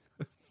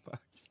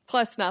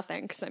 Plus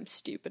nothing, because I'm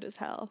stupid as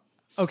hell.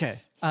 Okay.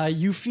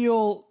 You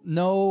feel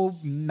no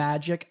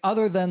magic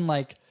other than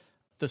like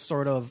the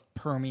sort of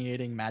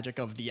permeating magic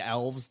of the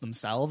elves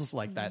themselves,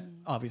 like that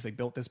obviously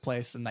built this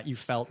place and that you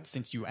felt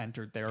since you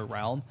entered their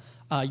realm.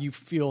 You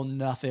feel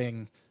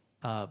nothing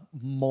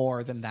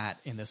more than that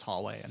in this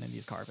hallway and in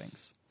these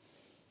carvings.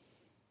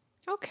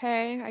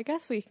 Okay, I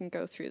guess we can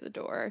go through the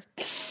door.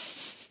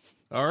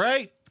 All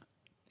right.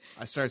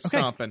 I start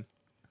stomping.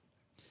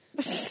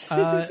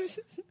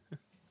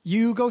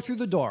 You go through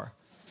the door.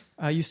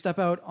 You step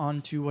out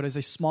onto what is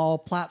a small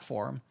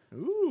platform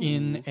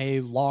in a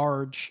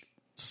large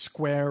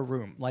square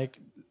room, like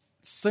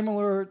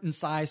similar in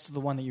size to the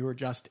one that you were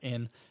just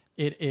in.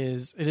 It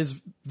is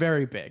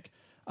very big.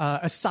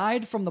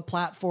 Aside from the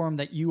platform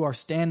that you are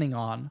standing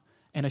on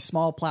and a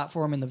small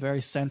platform in the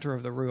very center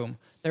of the room,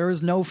 there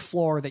is no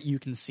floor that you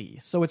can see.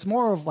 So it's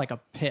more of like a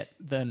pit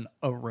than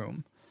a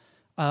room.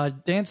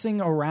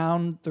 Dancing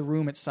around the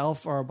room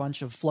itself are a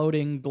bunch of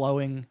floating,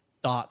 glowing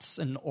dots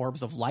and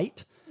orbs of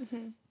light.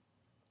 Mm-hmm.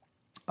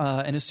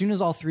 And as soon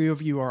as all three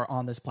of you are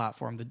on this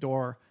platform, the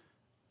door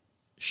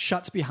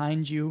shuts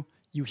behind you.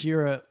 You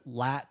hear a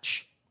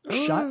latch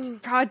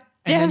shut. God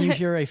And damn then you it.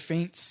 hear a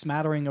faint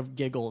smattering of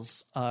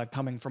giggles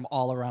coming from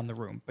all around the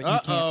room, but you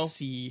can't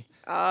see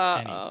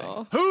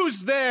anything.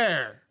 Who's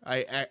there?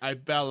 I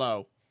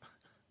bellow.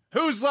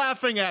 Who's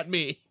laughing at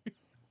me?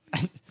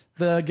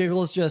 The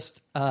giggles just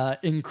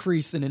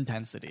increase in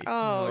intensity.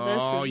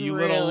 This is you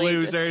really little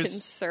losers.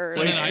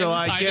 disconcerting. Wait till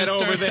I get just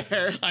over start-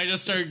 there. I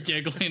just start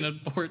giggling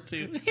at Bort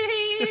too.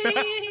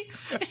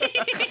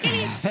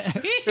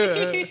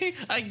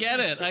 I get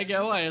it. I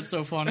get why it's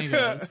so funny,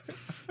 guys.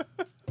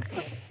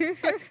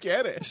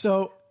 Get it.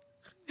 So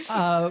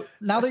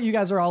now that you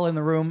guys are all in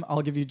the room,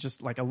 I'll give you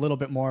just like a little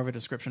bit more of a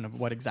description of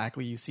what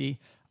exactly you see.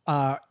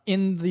 On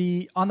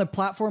the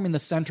platform in the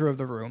center of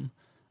the room,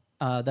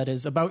 that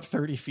is about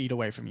 30 feet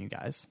away from you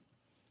guys,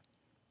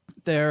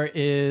 there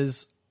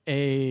is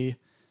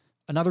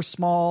another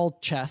small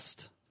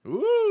chest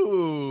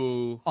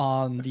Ooh.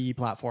 on the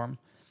platform.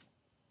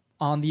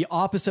 On the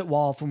opposite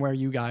wall from where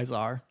you guys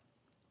are,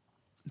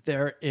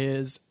 there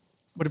is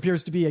what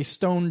appears to be a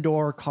stone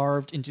door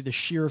carved into the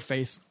sheer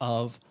face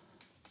of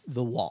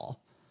the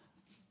wall.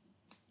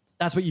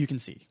 That's what you can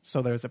see.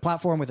 So there's a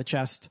platform with a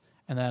chest,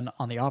 and then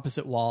on the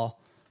opposite wall,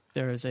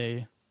 there is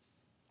a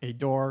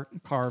door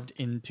carved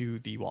into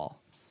the wall.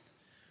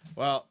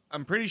 Well,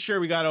 I'm pretty sure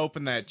we got to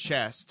open that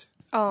chest.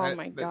 Oh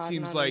my That god!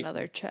 seems not like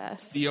another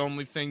chest. the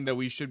only thing that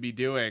we should be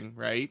doing,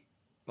 right?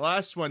 The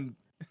last one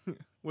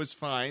was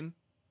fine.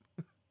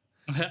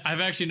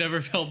 I've actually never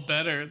felt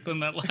better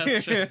than that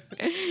last trip.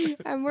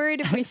 I'm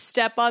worried if we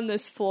step on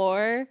this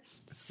floor,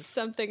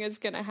 something is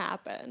going to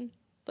happen.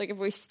 Like if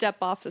we step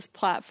off this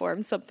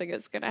platform, something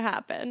is going to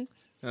happen.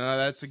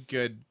 That's a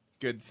good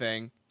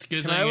thing. It's a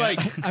good Can thing. I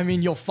like? I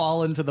mean, you'll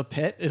fall into the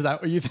pit. Is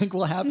that what you think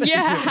will happen?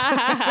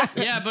 Yeah.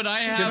 Yeah, but I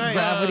have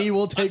Gravity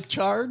will take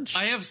charge.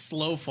 I have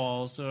slow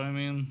fall, so I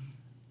mean,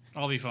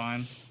 I'll be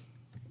fine.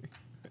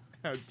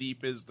 How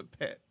deep is the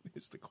pit?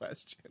 Is the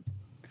question.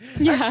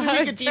 Yeah.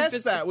 We could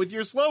test that with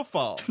your slow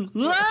fall.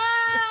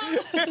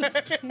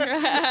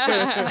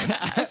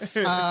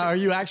 Are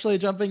you actually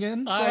jumping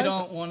in? I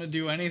don't want to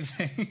do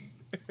anything.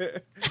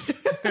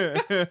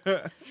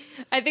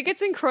 I think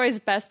it's in Croy's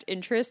best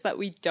interest that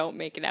we don't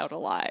make it out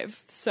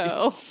alive.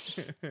 So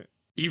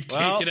You've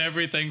Well- taken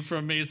everything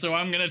from me, so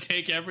I'm gonna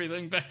take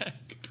everything back.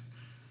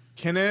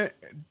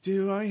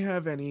 Do I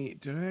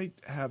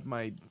have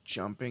my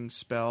jumping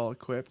spell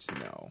equipped?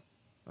 No.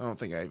 I don't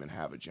think I even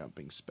have a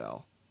jumping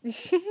spell.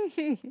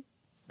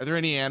 Are there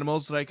any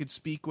animals that I could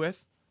speak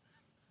with?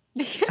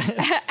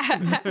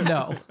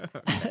 No.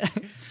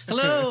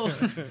 Hello,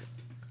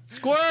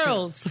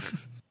 squirrels.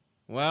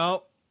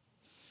 Well,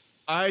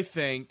 I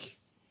think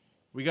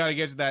we got to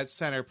get to that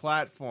center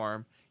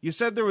platform. You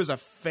said there was a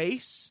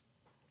face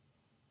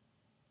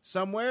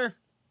somewhere?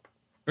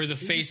 Or the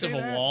face you of say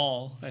a that?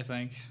 wall, I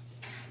think.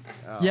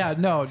 Yeah,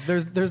 no.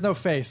 There's no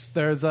face.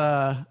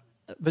 The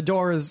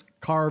door is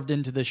carved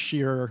into the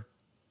sheer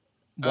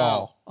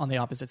wall on the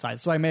opposite side.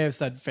 So I may have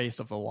said face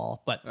of the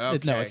wall, but no,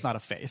 Okay. it's not a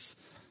face.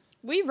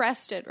 we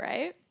rested,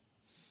 right?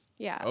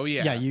 Yeah. Oh,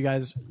 yeah. Yeah, you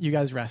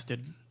guys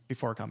rested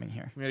before coming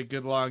here. We had a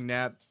good long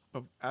nap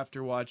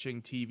after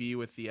watching TV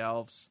with the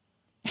elves.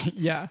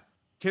 Yeah.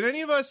 Can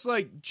any of us,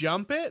 like,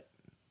 jump it?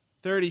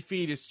 30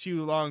 feet is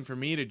too long for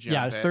me to jump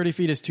Yeah, it. 30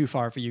 feet is too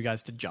far for you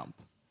guys to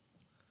jump.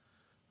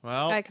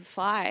 Well, I could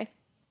fly.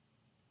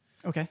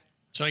 Okay.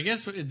 So I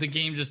guess the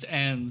game just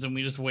ends and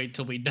we just wait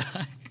till we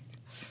die.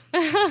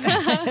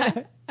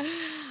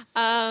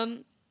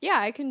 Yeah,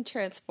 I can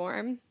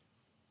transform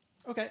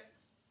Okay.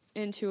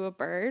 into a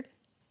bird.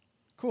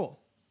 Cool.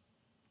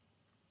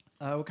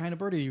 What kind of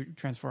bird are you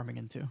transforming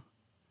into?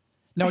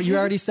 No, you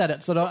already said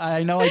it, so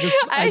I know I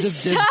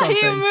just did saw you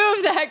something.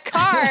 move that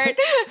card.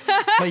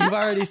 But you've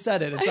already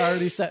said it. It's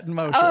already set in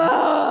motion.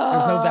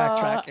 There's no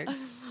backtracking.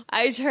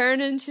 I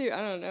turn into,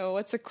 I don't know,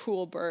 what's a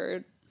cool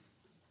bird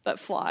that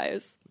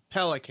flies?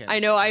 pelican. I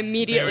know I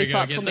immediately There we go,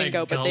 thought get that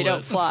flamingo, but they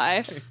don't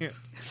gullet. fly.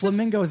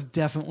 Flamingos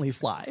definitely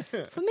fly.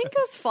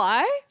 Flamingos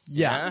fly?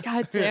 Yeah.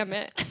 God damn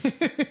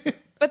it.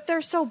 But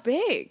they're so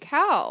big.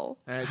 How?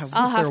 It's,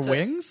 I'll With have their to-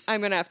 wings?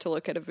 I'm going to have to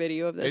look at a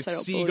video of this. it's I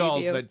don't seagulls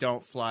believe you. that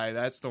don't fly.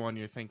 That's the one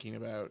you're thinking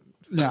about.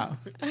 No.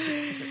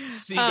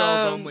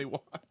 Seagulls only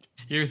walk.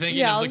 You're thinking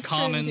Yeah, of let's the try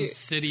and common do-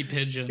 city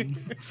pigeon.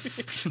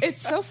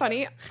 It's so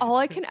funny. All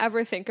I can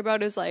ever think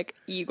about is like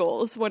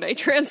eagles when I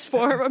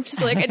transform. I'm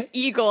just like an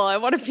eagle. I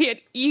want to be an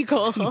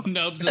eagle.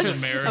 Nubs is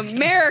American.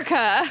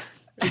 America.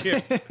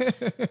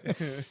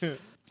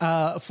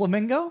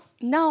 Flamingo?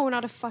 No,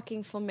 not a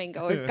fucking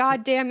flamingo. A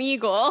goddamn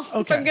eagle. If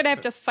Okay. I'm gonna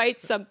have to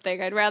fight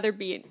something, I'd rather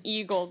be an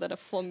eagle than a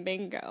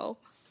flamingo.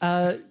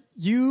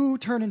 You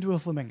turn into a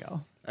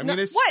flamingo. I'm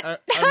gonna.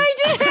 What? I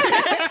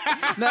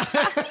did.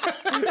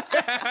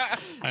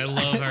 I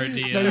love our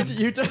No,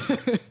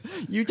 DM.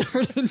 you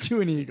turn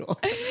into an eagle.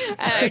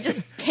 I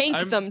just pink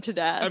them to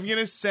death. I'm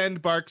gonna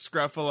send Bark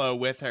Scruffalo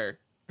with her.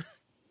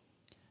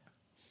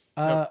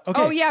 Okay,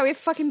 Oh yeah, we have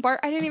fucking Bart.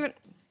 I didn't even.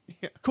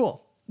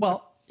 cool.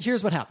 Well,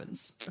 here's what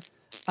happens.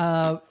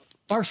 Bark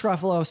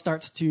Scruffalo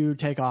starts to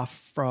take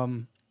off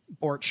from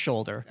Bort's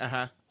shoulder.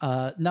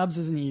 Nubs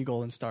is an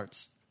eagle and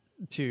starts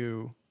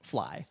to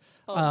fly.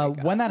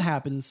 When that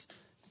happens,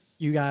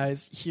 you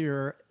guys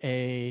hear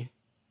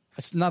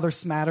another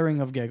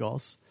smattering of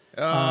giggles.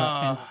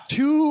 And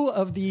two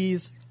of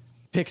these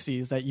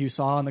pixies that you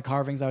saw in the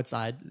carvings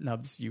outside,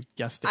 Nubs, you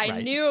guessed it right.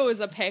 I knew it was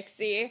a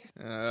pixie.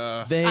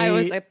 They, I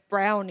was a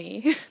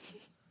brownie.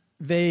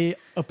 they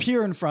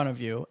appear in front of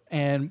you,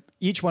 and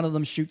each one of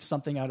them shoots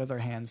something out of their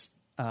hands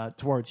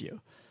towards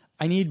you.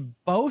 I need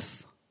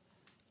both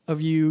of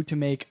you to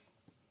make...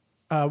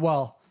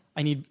 I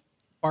need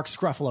Bark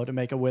Scruffalo to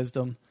make a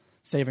wisdom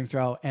saving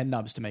throw and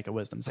Nubs to make a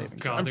wisdom saving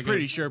throw. God, I'm they're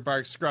pretty good. sure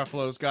Bark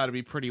Scruffalo's got to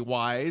be pretty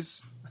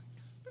wise.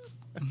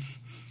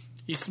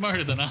 He's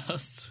smarter than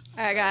us.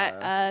 I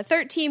got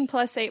 13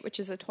 plus 8, which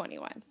is a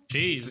 21.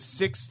 Jeez.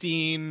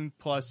 16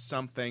 plus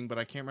something, but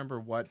I can't remember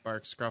what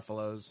Bark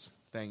Scruffalo's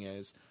thing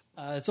is.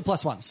 It's a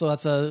 +1, so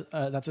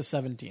that's a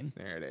 17.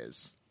 There it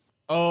is.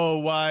 Oh,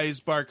 wise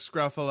Bark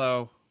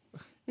Scruffalo.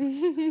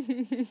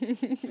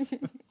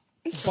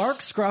 Bark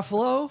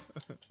Scruffalo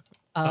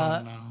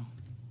Oh, no.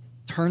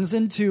 turns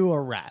into a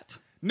rat.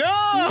 No!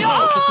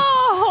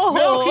 Oh!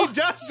 No, he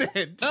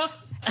doesn't.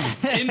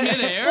 In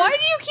midair? Why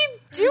do you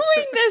keep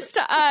doing this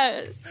to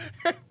us?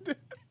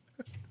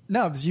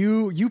 Nubs,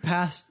 you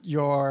passed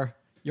your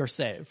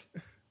save.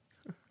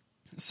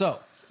 So,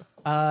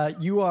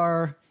 you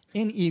are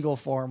in eagle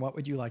form. What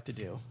would you like to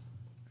do?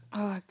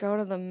 Go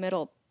to the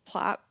middle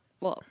flat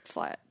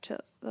to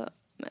the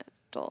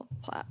middle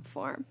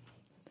platform.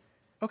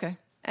 Okay.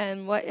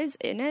 And what is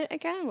in it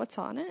again? What's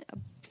on it?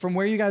 From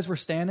where you guys were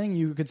standing,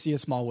 you could see a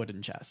small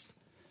wooden chest.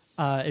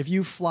 If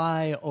you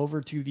fly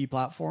over to the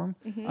platform,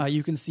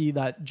 you can see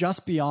that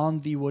just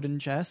beyond the wooden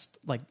chest,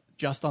 like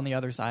just on the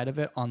other side of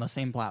it, on the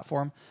same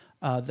platform,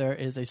 there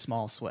is a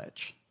small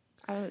switch.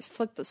 I always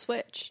flip the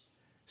switch.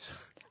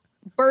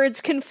 Birds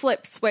can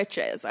flip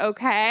switches,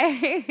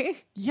 okay?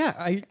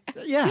 Yeah,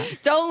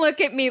 Don't look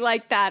at me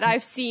like that.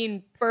 I've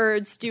seen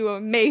birds do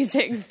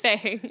amazing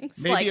things.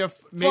 Maybe like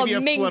maybe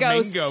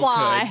flamingos a flamingo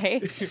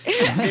fly.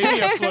 Maybe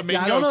a flamingo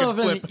I don't know could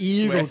if an flip a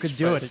eagle switch, could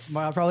do but- it. It's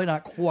probably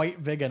not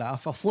quite big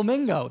enough. A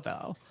flamingo,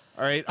 though.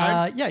 All right,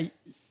 Yeah.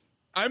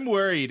 I'm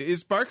worried.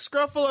 Is Bark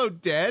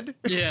Scruffalo dead?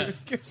 Yeah.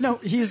 No,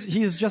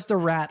 he's just a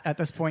rat at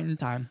this point in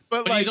time.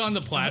 But, But he's on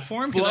the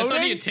platform? Because I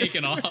thought he had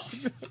taken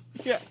off.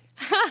 Yeah.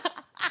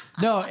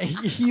 No,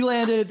 he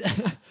landed.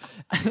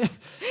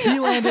 He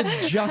landed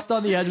just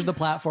on the edge of the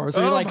platform,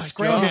 so he Oh like my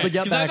scrambled God. to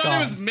get Because I back thought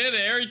on. it was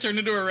midair. He turned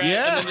into a rat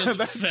Yeah, and then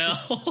just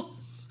fell.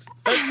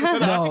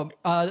 No,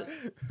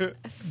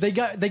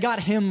 they got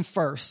him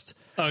first.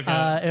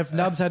 Okay. If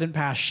Nubs hadn't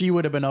passed, she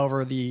would have been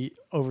over the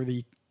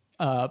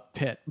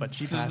pit, but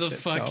she passed The it. so-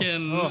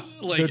 fucking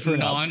Good for Nubs.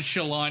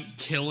 nonchalant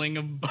killing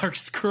of Bark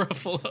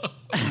Scruffalo.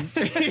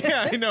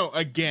 Yeah, I know.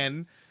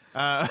 Again.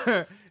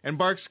 And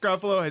Bark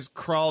Scruffalo has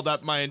crawled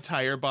up my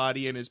entire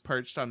body and is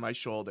perched on my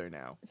shoulder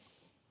now.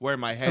 Where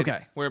my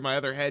head, where my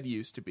other head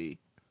used to be.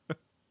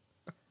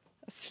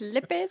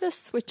 Flippy the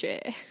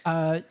switchy.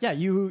 Yeah,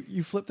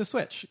 you flip the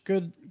switch.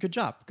 Good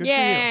job. Good for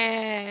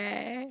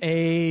Yeah. you.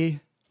 A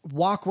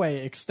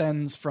walkway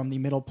extends from the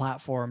middle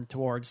platform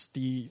towards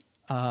the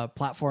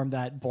platform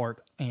that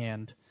Bort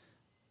and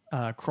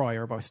Croy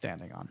are both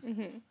standing on.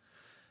 Mm-hmm.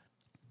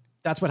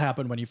 That's what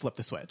happened when you flip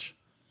the switch.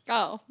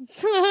 Oh.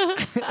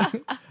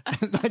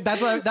 Like,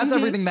 that's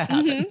everything that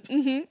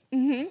happened.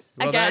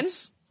 Well, Again?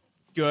 that's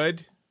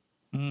good.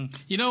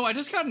 You know, I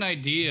just got an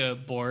idea,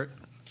 Bort.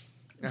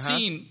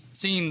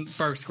 Seeing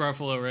Bark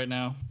Scruffalo right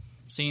now,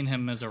 seeing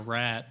him as a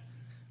rat,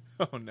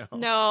 Oh, no.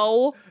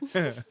 No.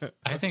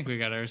 I think we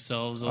got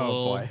ourselves a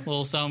boy.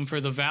 little something for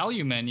the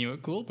value menu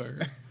at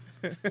Coolburger.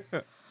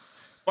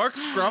 Bark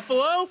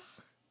Scruffalo?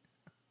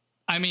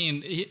 I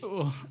mean,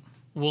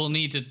 we'll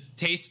need to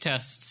taste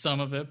test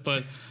some of it,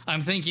 but I'm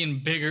thinking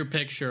bigger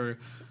picture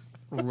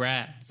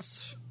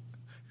rats.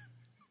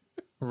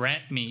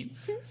 Rat meat.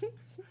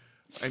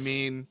 I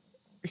mean,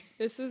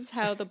 This is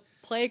how the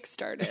plague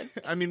started.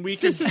 we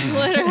could.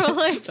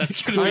 Literally.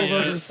 That's gonna be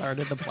Coolburger it.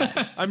 started the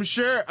plan. I'm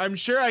sure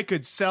I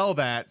could sell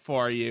that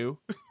for you.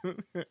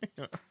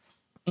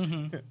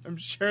 I'm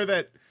sure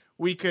that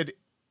we could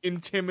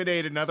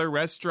intimidate another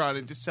restaurant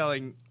into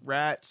selling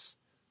rats.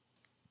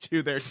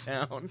 to their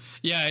town.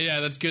 Yeah,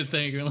 that's good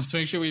thing. Let's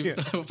make sure we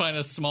find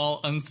a small,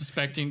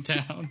 unsuspecting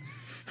town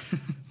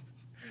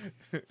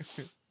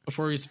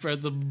before we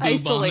spread the bubonic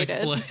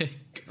Isolated. plague.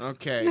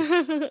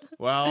 Okay.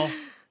 Well,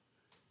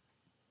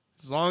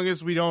 as long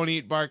as we don't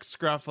eat Bark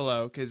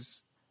Scruffalo,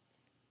 because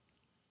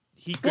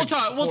he could.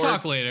 We'll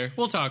talk later.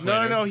 We'll talk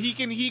later. No. He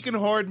can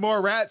hoard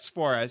more rats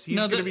for us. He's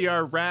No, going to be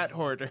our rat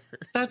hoarder.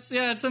 It's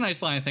a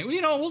nice line of thing.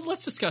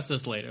 Let's discuss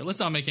this later. Let's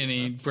not make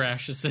any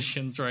brash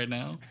decisions right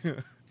now.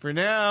 For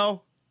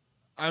now,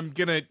 I'm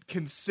gonna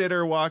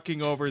consider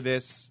walking over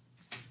this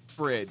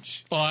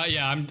bridge. Well,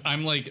 yeah,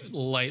 I'm like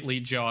lightly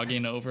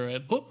jogging over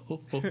it.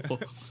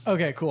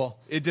 Okay, cool.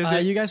 You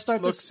guys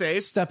start look to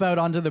safe? step out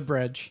onto the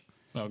bridge.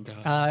 Oh god.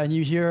 And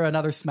you hear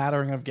another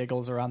smattering of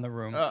giggles around the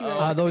room.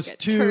 Those get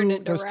turned two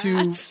into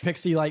rats.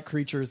 pixie-like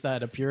creatures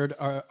that appeared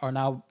are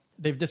now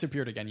they've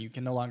disappeared again. You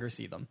can no longer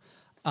see them,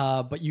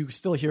 but you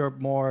still hear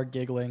more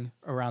giggling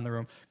around the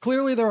room.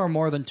 Clearly, there are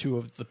more than two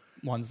of the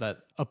ones that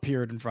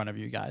appeared in front of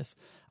you guys.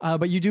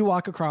 But you do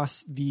walk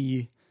across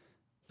the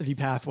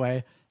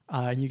pathway,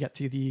 and you get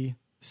to the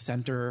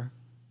center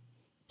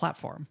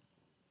platform.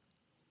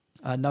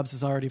 Nubs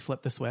has already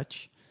flipped the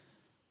switch.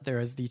 There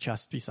is the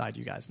chest beside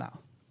you guys now.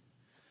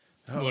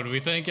 What are we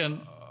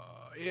thinking?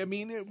 I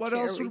mean, what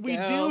Here else would we we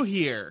go. do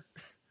here?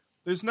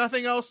 There's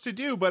nothing else to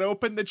do but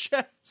open the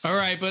chest. All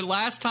right, but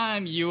last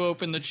time you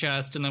opened the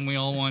chest and then we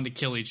all wanted to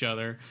kill each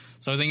other.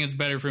 So I think it's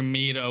better for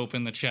me to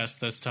open the chest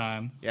this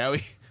time. Yeah,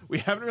 we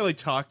haven't really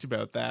talked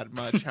about that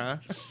much, huh?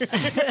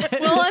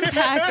 We'll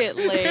unpack it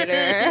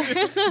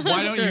later.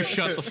 Why don't you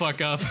shut the fuck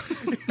up?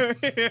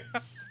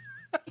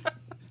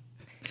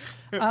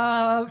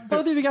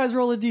 Both of you guys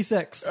roll a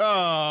d6.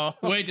 Oh,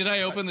 Wait, did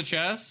I open the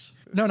chest?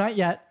 No, not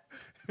yet.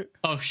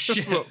 Oh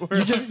shit.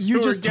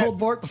 You just told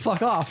Bort to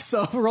fuck off,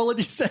 so roll a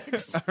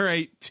d6. all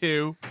right,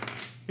 2.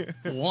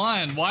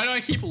 1. Why do I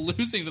keep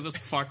losing to this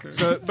fucker?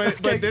 So,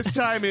 but this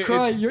time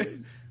Croy, it's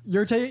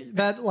you're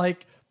that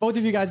like both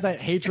of you guys,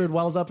 that hatred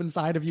wells up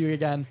inside of you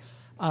again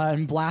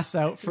and blasts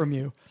out from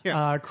you.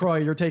 Yeah. Croy,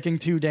 you're taking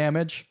 2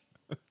 damage,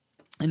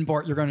 and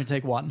Bort, you're going to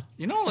take 1.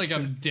 You know, like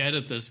I'm dead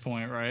at this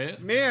point,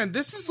 right? man.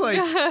 This is like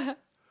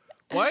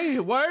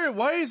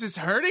why is this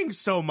hurting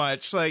so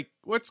much? Like,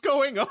 what's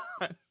going on?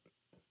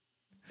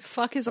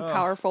 Fuck is a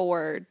powerful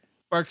word.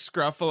 Bark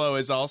Scruffalo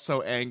is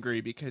also angry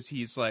because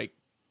he's like,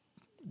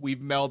 we've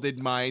melded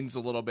minds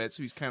a little bit,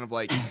 so he's kind of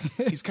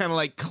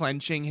like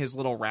clenching his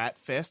little rat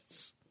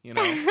fists, you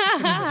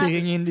know.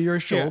 Digging into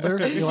your shoulder.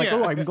 You're like, Yeah.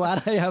 oh, I'm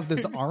glad I have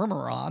this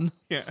armor on.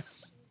 Yeah.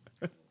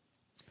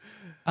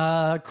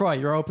 Croy,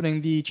 you're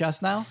opening the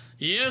chest now?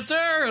 Yes,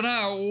 sir, and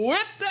I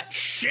whip that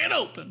shit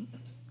open.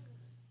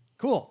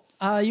 Cool.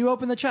 You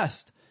open the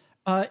chest.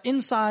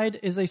 Inside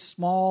is a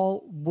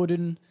small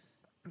wooden...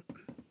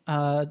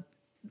 it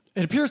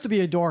appears to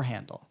be a door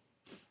handle.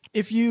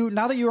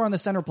 Now that you're on the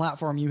center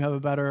platform, you have a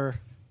better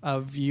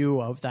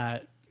view of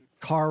that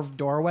carved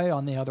doorway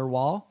on the other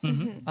wall.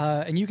 Mm-hmm.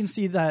 And you can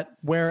see that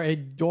where a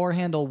door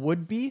handle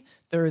would be,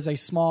 there is a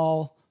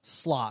small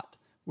slot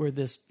where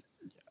this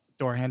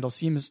door handle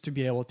seems to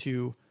be able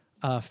to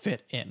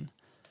fit in.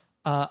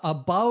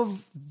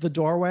 Above the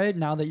doorway,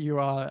 now that you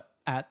are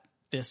at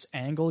this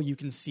angle, you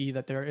can see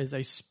that there is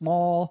a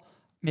small,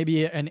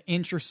 maybe an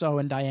inch or so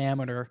in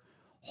diameter,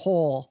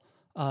 hole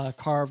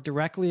carved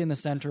directly in the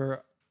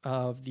center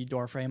of the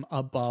door frame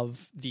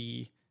above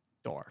the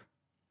door.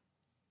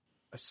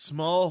 A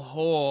small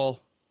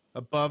hole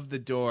above the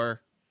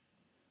door,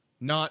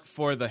 not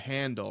for the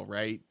handle,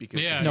 right?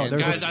 Because Yeah, No,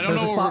 there's guys, a- I don't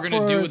there's a know what spot we're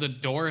gonna for- do with the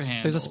door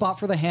handle. There's a spot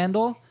for the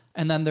handle,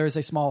 and then there's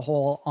a small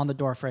hole on the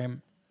door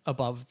frame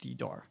above the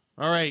door.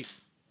 all right,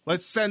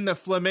 let's send the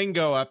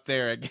flamingo up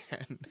there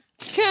again.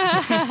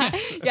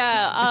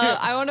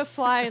 I want to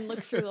fly and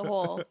look through the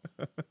hole.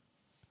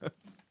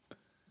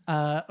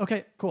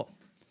 Okay, cool.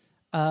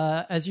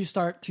 As you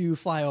start to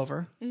fly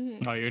over,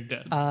 Oh, you're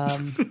dead.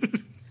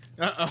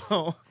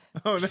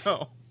 Oh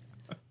no.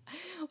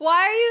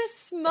 Why are you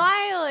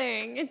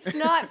smiling? It's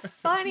not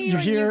funny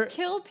when hear- you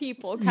kill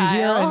people, you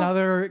hear Kyle.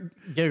 another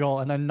giggle,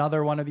 and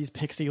another one of these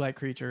pixie-like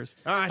creatures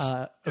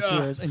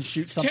appears and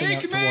shoots something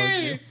out Take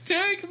towards you. me!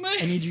 Take I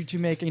me! need you to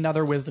make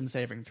another wisdom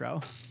saving throw.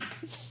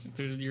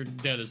 You're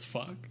dead as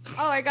fuck.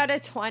 Oh, I got a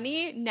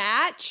 20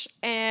 natch,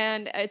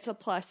 and it's a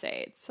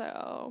 +8.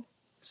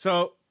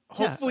 So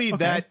Hopefully okay.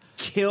 that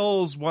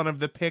kills one of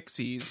the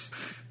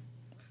pixies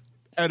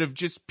out of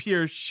just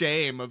pure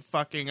shame of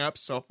fucking up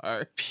so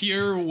hard.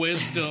 Pure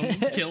wisdom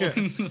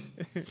killing.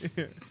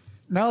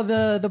 Now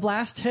the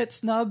blast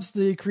hits Nubs,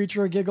 the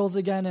creature giggles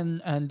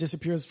again and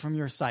disappears from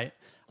your sight.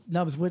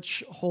 Nubs,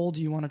 which hole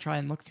do you want to try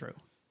and look through?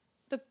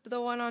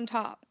 the one on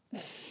top.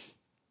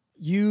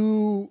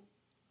 You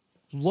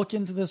look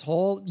into this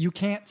hole. You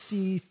can't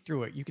see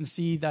through it. You can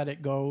see that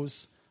it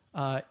goes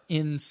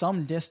in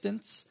some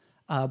distance,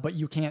 but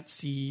you can't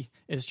see.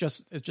 It's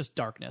just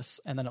darkness,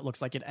 and then it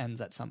looks like it ends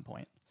at some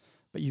point.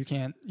 But you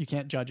can't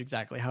judge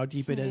exactly how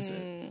deep it is.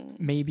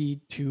 Maybe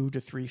 2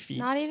 to 3 feet.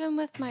 Not even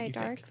with my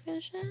dark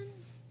vision,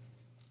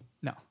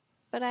 No,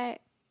 but I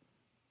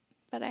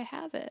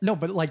have it. no,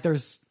 but like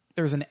there's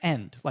there's an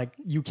end. Like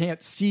you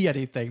can't see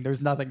anything.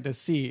 There's nothing to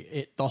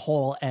see. The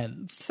hole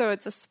ends. So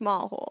it's a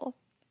small hole.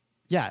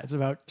 Yeah, it's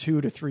about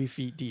 2 to 3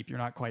 feet deep. You're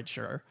not quite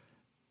sure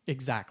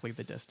exactly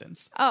the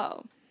distance.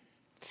 Oh.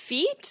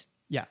 Feet?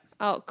 Yeah.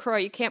 Oh, Croy,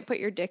 you can't put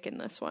your dick in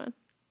this one.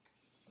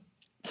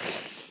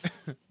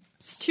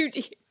 It's too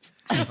deep.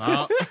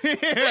 I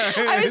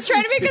was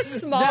trying to make a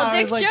small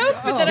dick joke,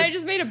 but then I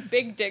just made a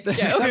big dick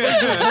joke.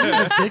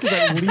 This dick is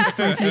at least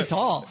 3 feet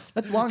tall.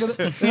 That's longer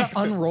than it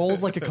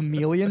unrolls like a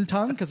chameleon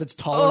tongue because it's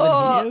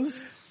taller than he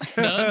is.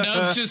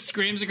 Nubs just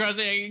screams across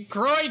the air,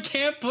 Croy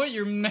can't put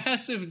your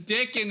massive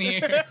dick in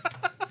here.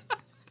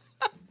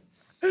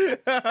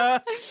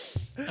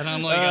 And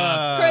I'm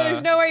like, Croy,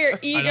 there's no way your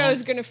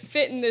ego's going to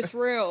fit in this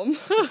room.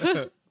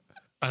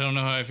 I don't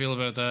know how I feel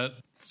about that.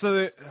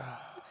 So,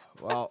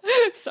 well,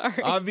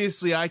 Sorry.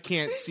 obviously I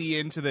can't see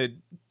into the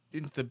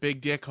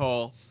big dick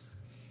hole,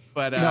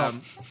 but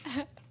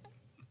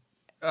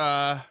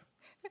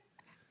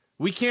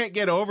we can't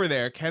get over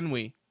there, can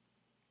we?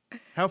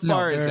 How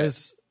far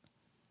is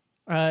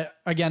it?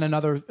 Again,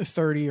 another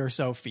 30 or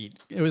so feet.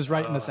 It was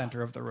right in the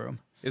center of the room.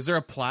 Is there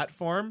a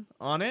platform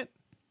on it?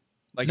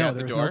 Like No, at the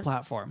there's door? no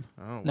platform.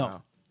 Oh, No.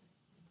 wow.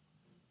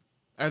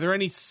 Are there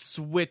any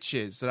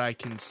switches that I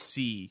can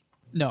see?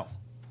 No.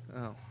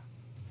 Oh.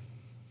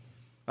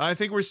 I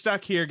think we're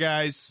stuck here,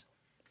 guys.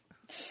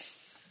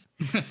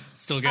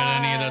 Still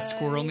got any of that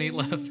squirrel meat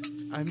left?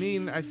 I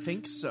mean, I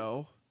think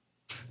so.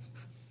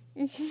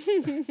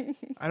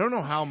 I don't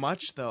know how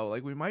much, though.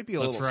 Like, we might be a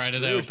Let's little ride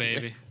it screwed out,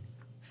 baby.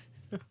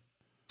 here.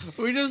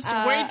 We just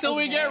wait till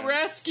we get Okay.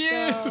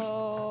 rescued.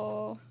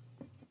 So...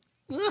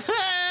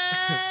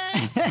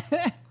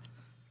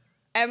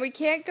 And we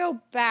can't go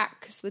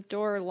back because the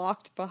door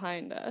locked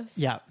behind us.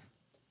 Yeah.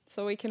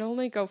 So we can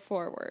only go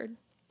forward.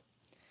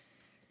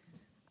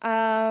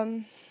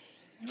 Oh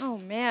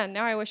man,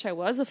 now I wish I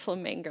was a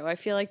flamingo. I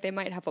feel like they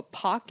might have a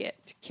pocket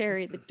to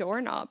carry the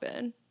doorknob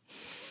in.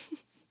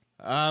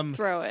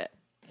 Throw it.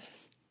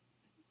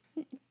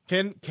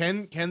 Can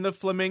the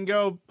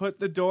flamingo put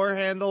the door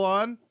handle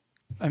on?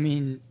 I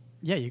mean,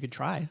 yeah, you could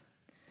try.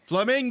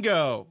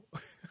 Flamingo.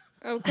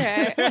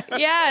 Okay.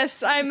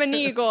 Yes, I'm an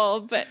eagle,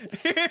 but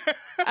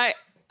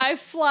I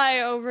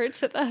fly over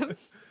to them.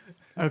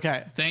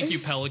 Okay. Thank you,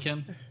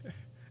 Pelican.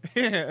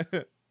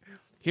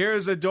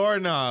 Here's a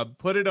doorknob.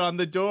 Put it on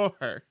the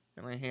door.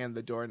 And I hand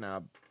the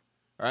doorknob.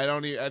 Or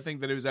I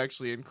think that it was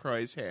actually in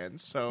Croy's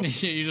hands. So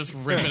Yeah, you just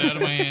rip it out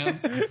of my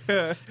hands.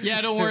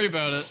 Yeah, don't worry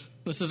about it.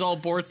 This is all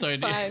Bort's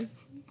idea.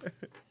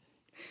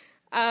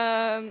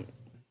 Fine.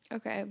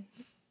 Okay.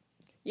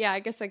 Yeah,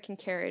 I guess I can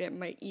carry it in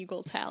my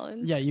eagle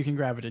talons. Yeah, you can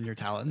grab it in your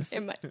talons.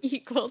 In my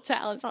eagle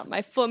talons on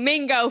my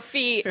flamingo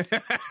feet.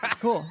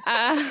 Cool.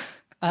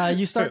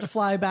 You start to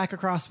fly back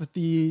across with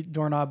the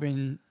doorknob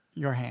in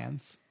your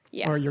hands.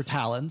 Yes. Or your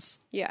talons.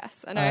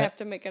 Yes, and I have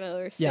to make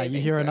another Yeah, saving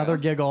you hear throw. another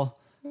giggle,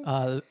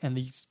 and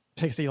the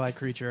pixie-like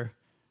creature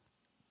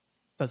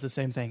does the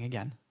same thing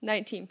again.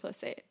 19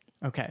 plus 8.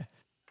 Okay.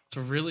 It's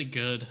really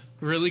good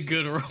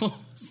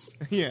rolls.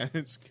 yeah,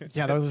 it's good.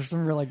 Yeah, those are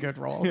some really good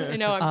rolls. I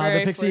know, I'm very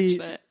the pixie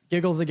fortunate.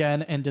 giggles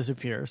again and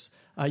disappears.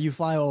 You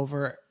fly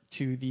over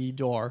to the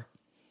door,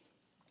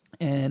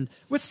 and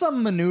with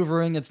some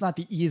maneuvering, it's not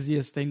the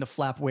easiest thing to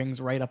flap wings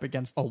right up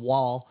against a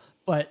wall,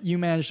 but you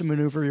manage to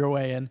maneuver your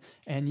way in,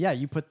 and yeah,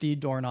 you put the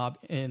doorknob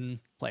in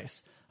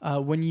place.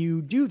 When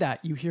you do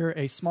that, you hear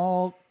a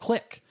small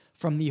click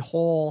from the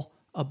hole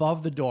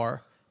above the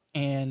door,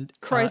 and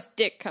Croy's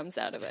dick comes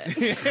out of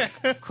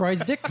it.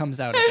 Croy's dick comes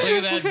out of it.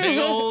 Look at that big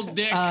old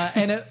dick.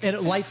 And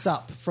it lights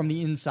up from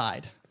the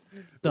inside.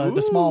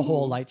 The small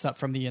hole lights up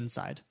from the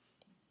inside.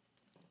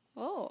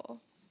 Oh.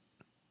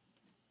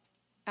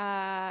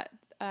 I'm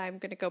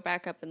going to go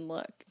back up and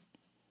look.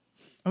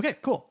 Okay,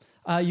 cool.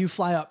 You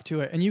fly up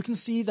to it, and you can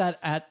see that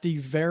at the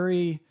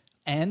very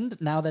end,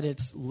 now that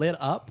it's lit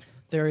up,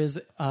 there is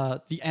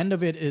the end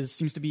of it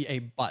seems to be a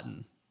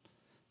button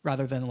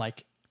rather than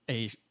like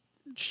a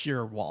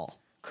sheer wall.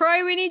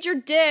 Croy, we need your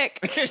dick.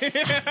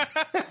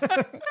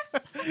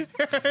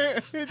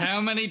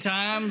 How many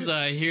times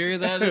I hear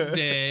that a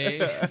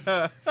day?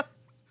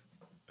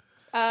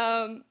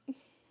 Oh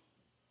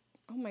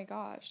my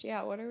gosh.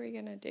 Yeah, what are we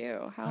going to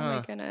do? How am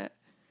I going to...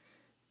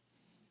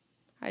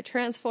 I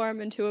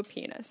transform into a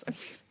penis.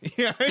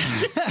 Yeah.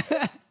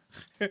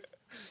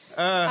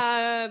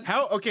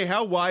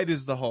 How wide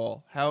is the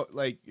hole? How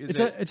like is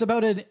it? It's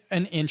about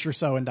an inch or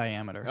so in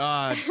diameter.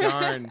 Ah,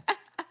 darn.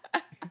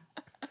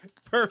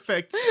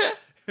 Perfect.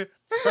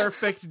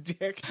 Perfect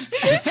dick.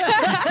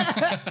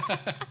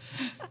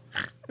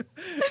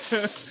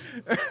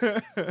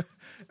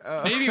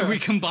 Maybe we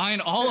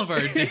combine all of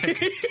our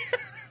dicks.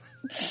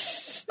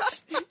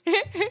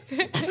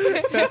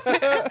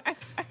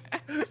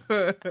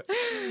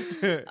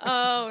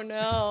 Oh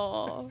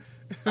no.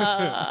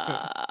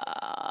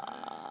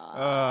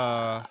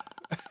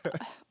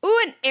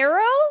 Ooh, an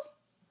arrow?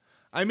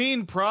 I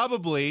mean,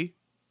 probably.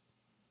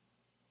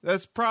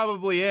 That's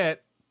probably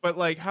it. But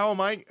like, how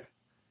am I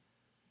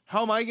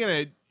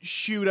gonna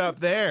shoot up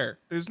there?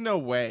 There's no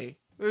way.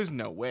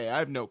 I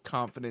have no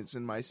confidence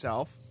in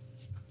myself.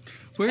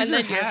 Where's And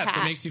your then your hat that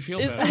hat makes you feel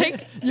is better?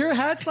 like, Your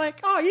hat's like,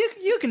 oh,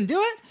 you can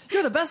do it.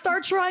 You're the best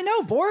archer I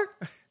know, Bort.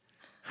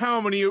 How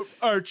many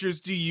archers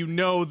do you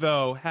know,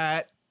 though,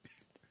 Hat?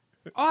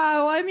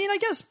 Oh, I mean, I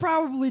guess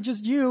probably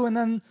just you, and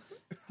then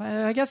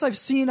I guess I've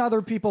seen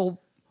other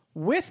people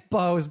with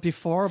bows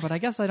before, but I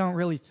guess I don't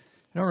really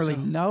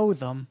know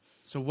them.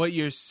 So what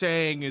you're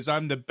saying is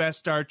I'm the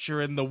best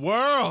archer in the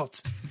world.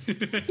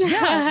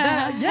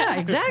 Yeah,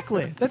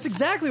 exactly. That's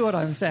exactly what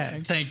I'm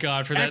saying. Thank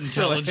God for that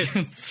Excellent.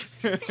 intelligence.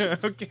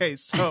 Okay,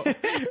 so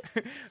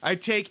I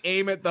take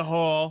aim at the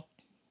hole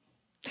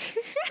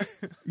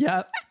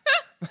Yeah,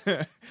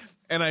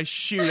 and I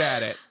shoot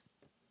at it.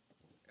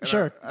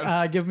 sure.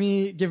 Give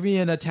me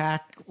an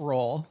attack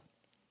roll.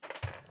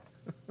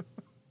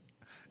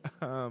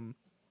 And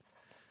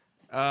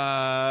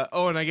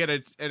I get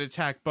an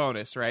attack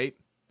bonus, right?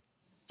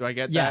 Do I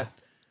get Yeah. that?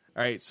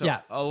 All right, so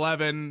Yeah.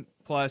 11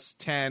 plus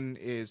 10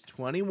 is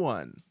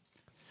 21.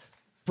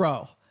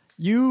 Bro,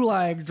 you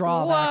like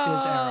draw back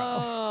this arrow,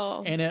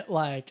 whoa. and it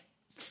like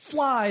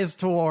flies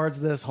towards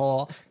this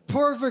hole,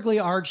 perfectly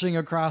arching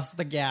across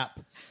the gap.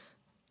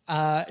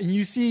 And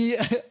you see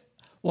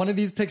one of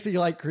these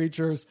pixie-like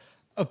creatures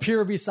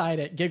appear beside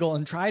it, giggle,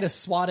 and try to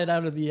swat it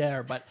out of the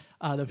air, but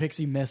the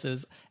pixie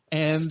misses.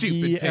 And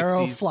Stupid the arrow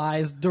pixies.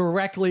 flies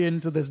directly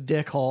into this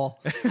dick hole.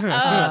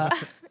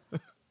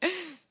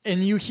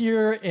 And you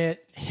hear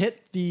it hit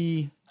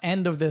the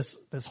end of this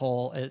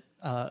hole. It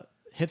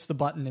hits the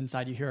button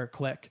inside. You hear a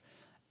click.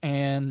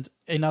 And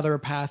another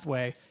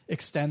pathway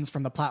extends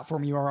from the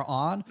platform you are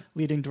on,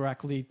 leading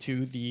directly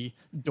to the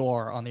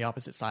door on the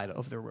opposite side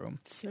of the room.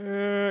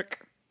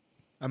 Sick.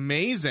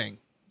 Amazing.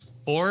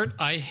 Bort,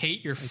 I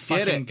hate your it.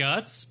 fucking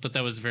guts, but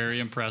that was very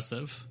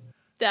impressive.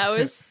 That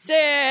was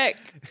sick.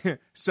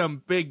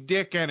 Some big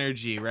dick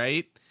energy,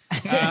 right?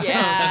 Yeah.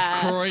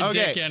 That's Croy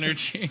okay. dick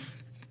energy.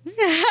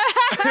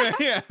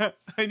 Yeah,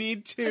 I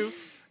need to.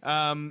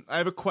 I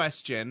have a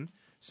question.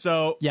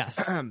 So Yes.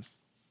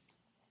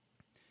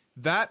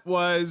 that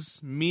was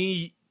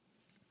me.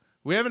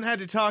 We haven't had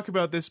to talk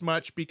about this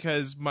much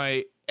because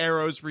my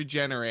arrows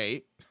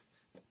regenerate.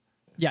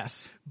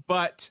 Yes.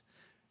 But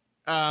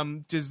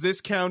does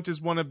this count as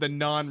one of the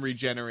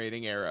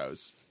non-regenerating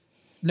arrows?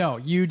 No,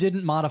 you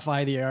didn't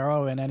modify the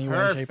arrow in any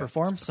way, shape, or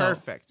form. So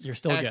Perfect. you're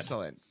still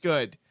Excellent.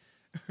 Good.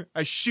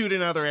 I shoot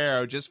another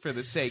arrow just for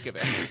the sake of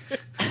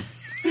it.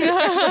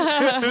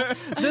 good.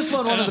 This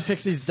one of the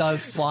pixies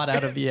does swat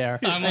out of the air.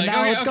 I'm and like,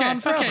 now okay, it's gone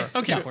forever.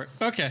 Okay, Yeah. Bort.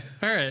 Okay,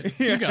 all right.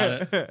 You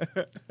got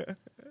it.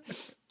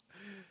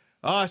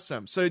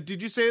 Awesome. So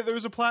did you say that there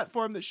was a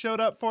platform that showed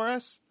up for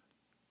us?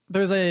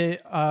 There's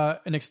an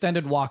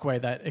extended walkway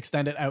that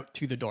extended out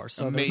to the door.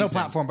 So there's no Amazing.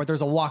 platform, but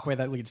there's a walkway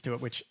that leads to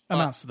it, which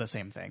amounts to the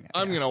same thing.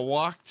 I I'm guess. going to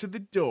walk to the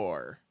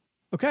door.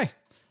 Okay.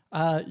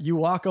 You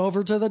walk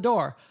over to the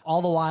door.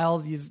 All the while,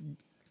 these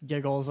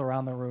giggles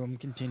around the room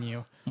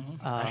continue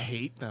I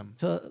hate them.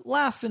 to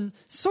laugh and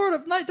sort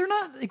of, they're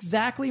not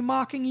exactly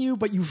mocking you,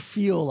 but you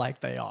feel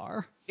like they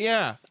are.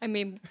 Yeah, I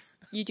mean,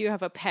 you do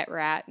have a pet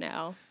rat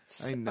now.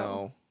 I so-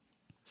 know.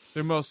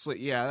 They're mostly,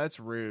 yeah, that's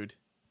rude.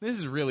 This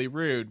is really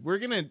rude. We're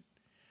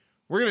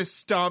gonna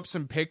stomp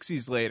some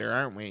pixies later,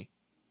 aren't we?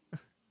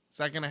 Is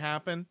that gonna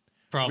happen?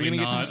 Probably We're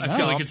gonna not. get to I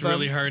feel like stomp it's them?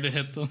 really hard to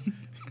hit them.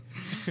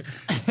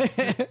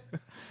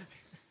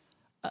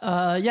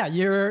 Yeah,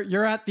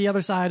 you're at the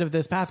other side of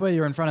this pathway.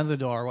 You're in front of the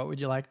door. What would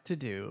you like to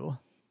do?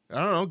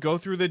 I don't know. Go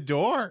through the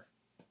door.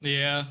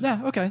 Yeah.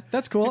 Yeah, okay,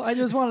 that's cool. I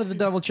just wanted to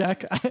double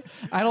check.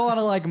 I don't want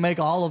to like make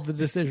all of the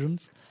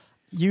decisions.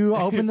 You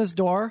open this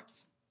door,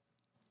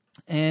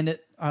 and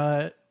it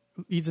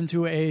leads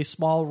into a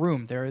small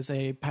room. There is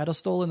a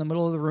pedestal in the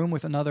middle of the room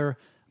with another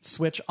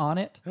switch on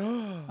it,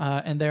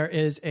 and there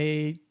is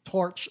a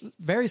torch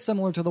very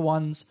similar to the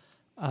ones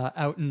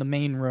out in the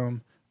main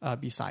room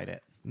beside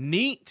it.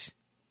 Neat.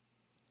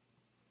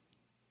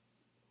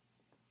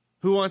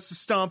 Who wants to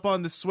stomp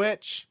on the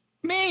switch?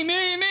 Me.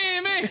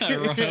 I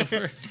run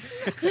over.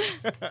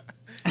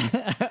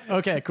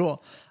 Okay,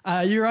 cool.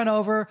 You run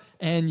over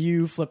and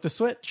you flip the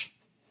switch.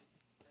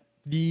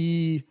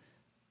 The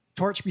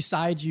torch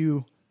beside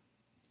you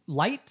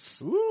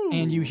lights,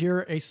 and you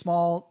hear a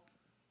small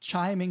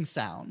chiming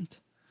sound.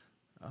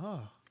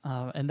 Oh.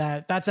 And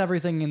that's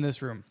everything in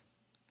this room.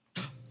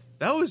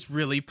 That was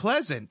really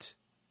pleasant.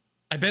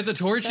 I bet the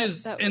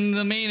torches That- in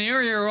the main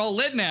area are all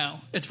lit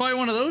now. It's probably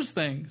one of those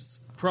things.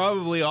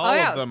 Probably all Oh,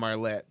 yeah. of them are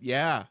lit.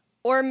 Yeah.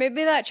 Or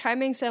maybe that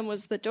chiming sound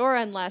was the door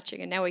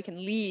unlatching, and now we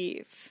can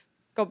leave.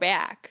 Go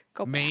back.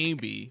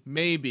 Maybe,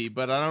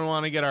 but I don't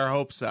want to get our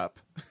hopes up.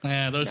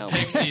 Yeah, those No.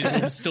 pixies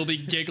will still be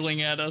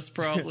giggling at us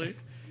probably.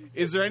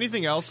 Is there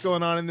anything else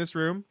going on in this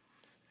room?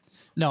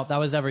 No, that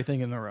was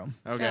everything in the room.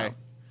 Okay.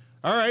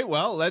 All right,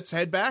 well, let's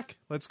head back.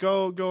 Let's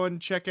go and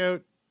check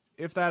out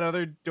if that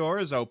other door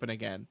is open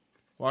again.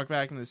 Walk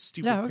back in this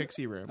stupid Yeah, okay.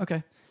 pixie room.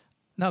 Okay.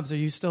 Nubs, are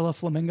you still a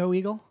flamingo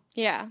eagle?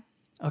 Yeah.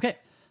 Okay.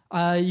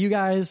 You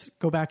guys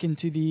go back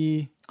into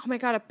the Oh my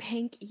god, a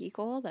pink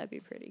eagle? That'd be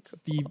pretty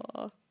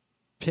cool.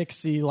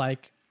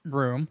 pixie-like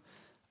room.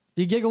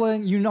 The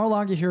giggling, you no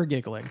longer hear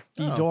giggling.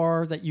 The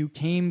door that you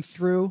came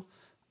through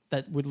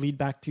that would lead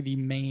back to the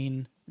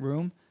main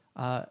room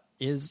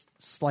is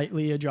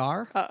slightly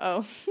ajar.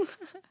 Uh-oh.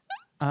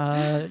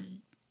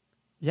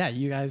 Yeah,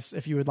 you guys,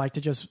 if you would like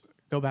to just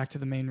go back to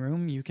the main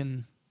room, you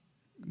can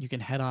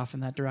head off in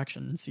that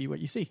direction and see what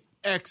you see.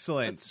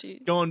 Excellent.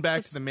 Going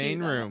back to the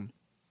main room.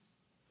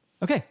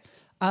 Okay.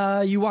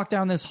 You walk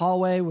down this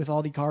hallway with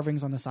all the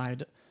carvings on the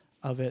side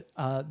of it.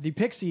 The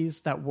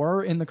pixies that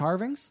were in the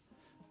carvings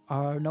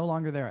are no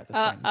longer there at this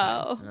point in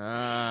time.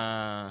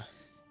 Ah.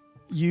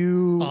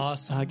 You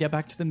Awesome. get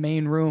back to the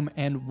main room,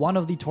 and one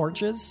of the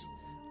torches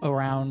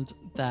around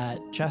that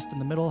chest in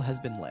the middle has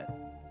been lit.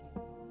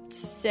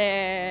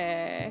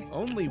 Sick.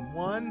 Only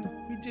one?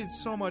 We did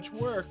so much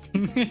work.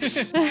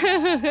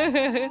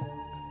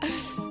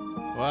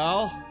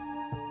 Well,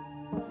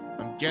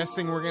 I'm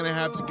guessing we're going to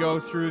have to go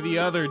through the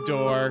other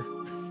door.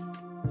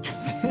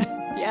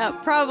 Yeah,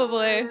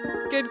 probably.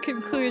 Good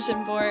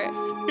conclusion for it.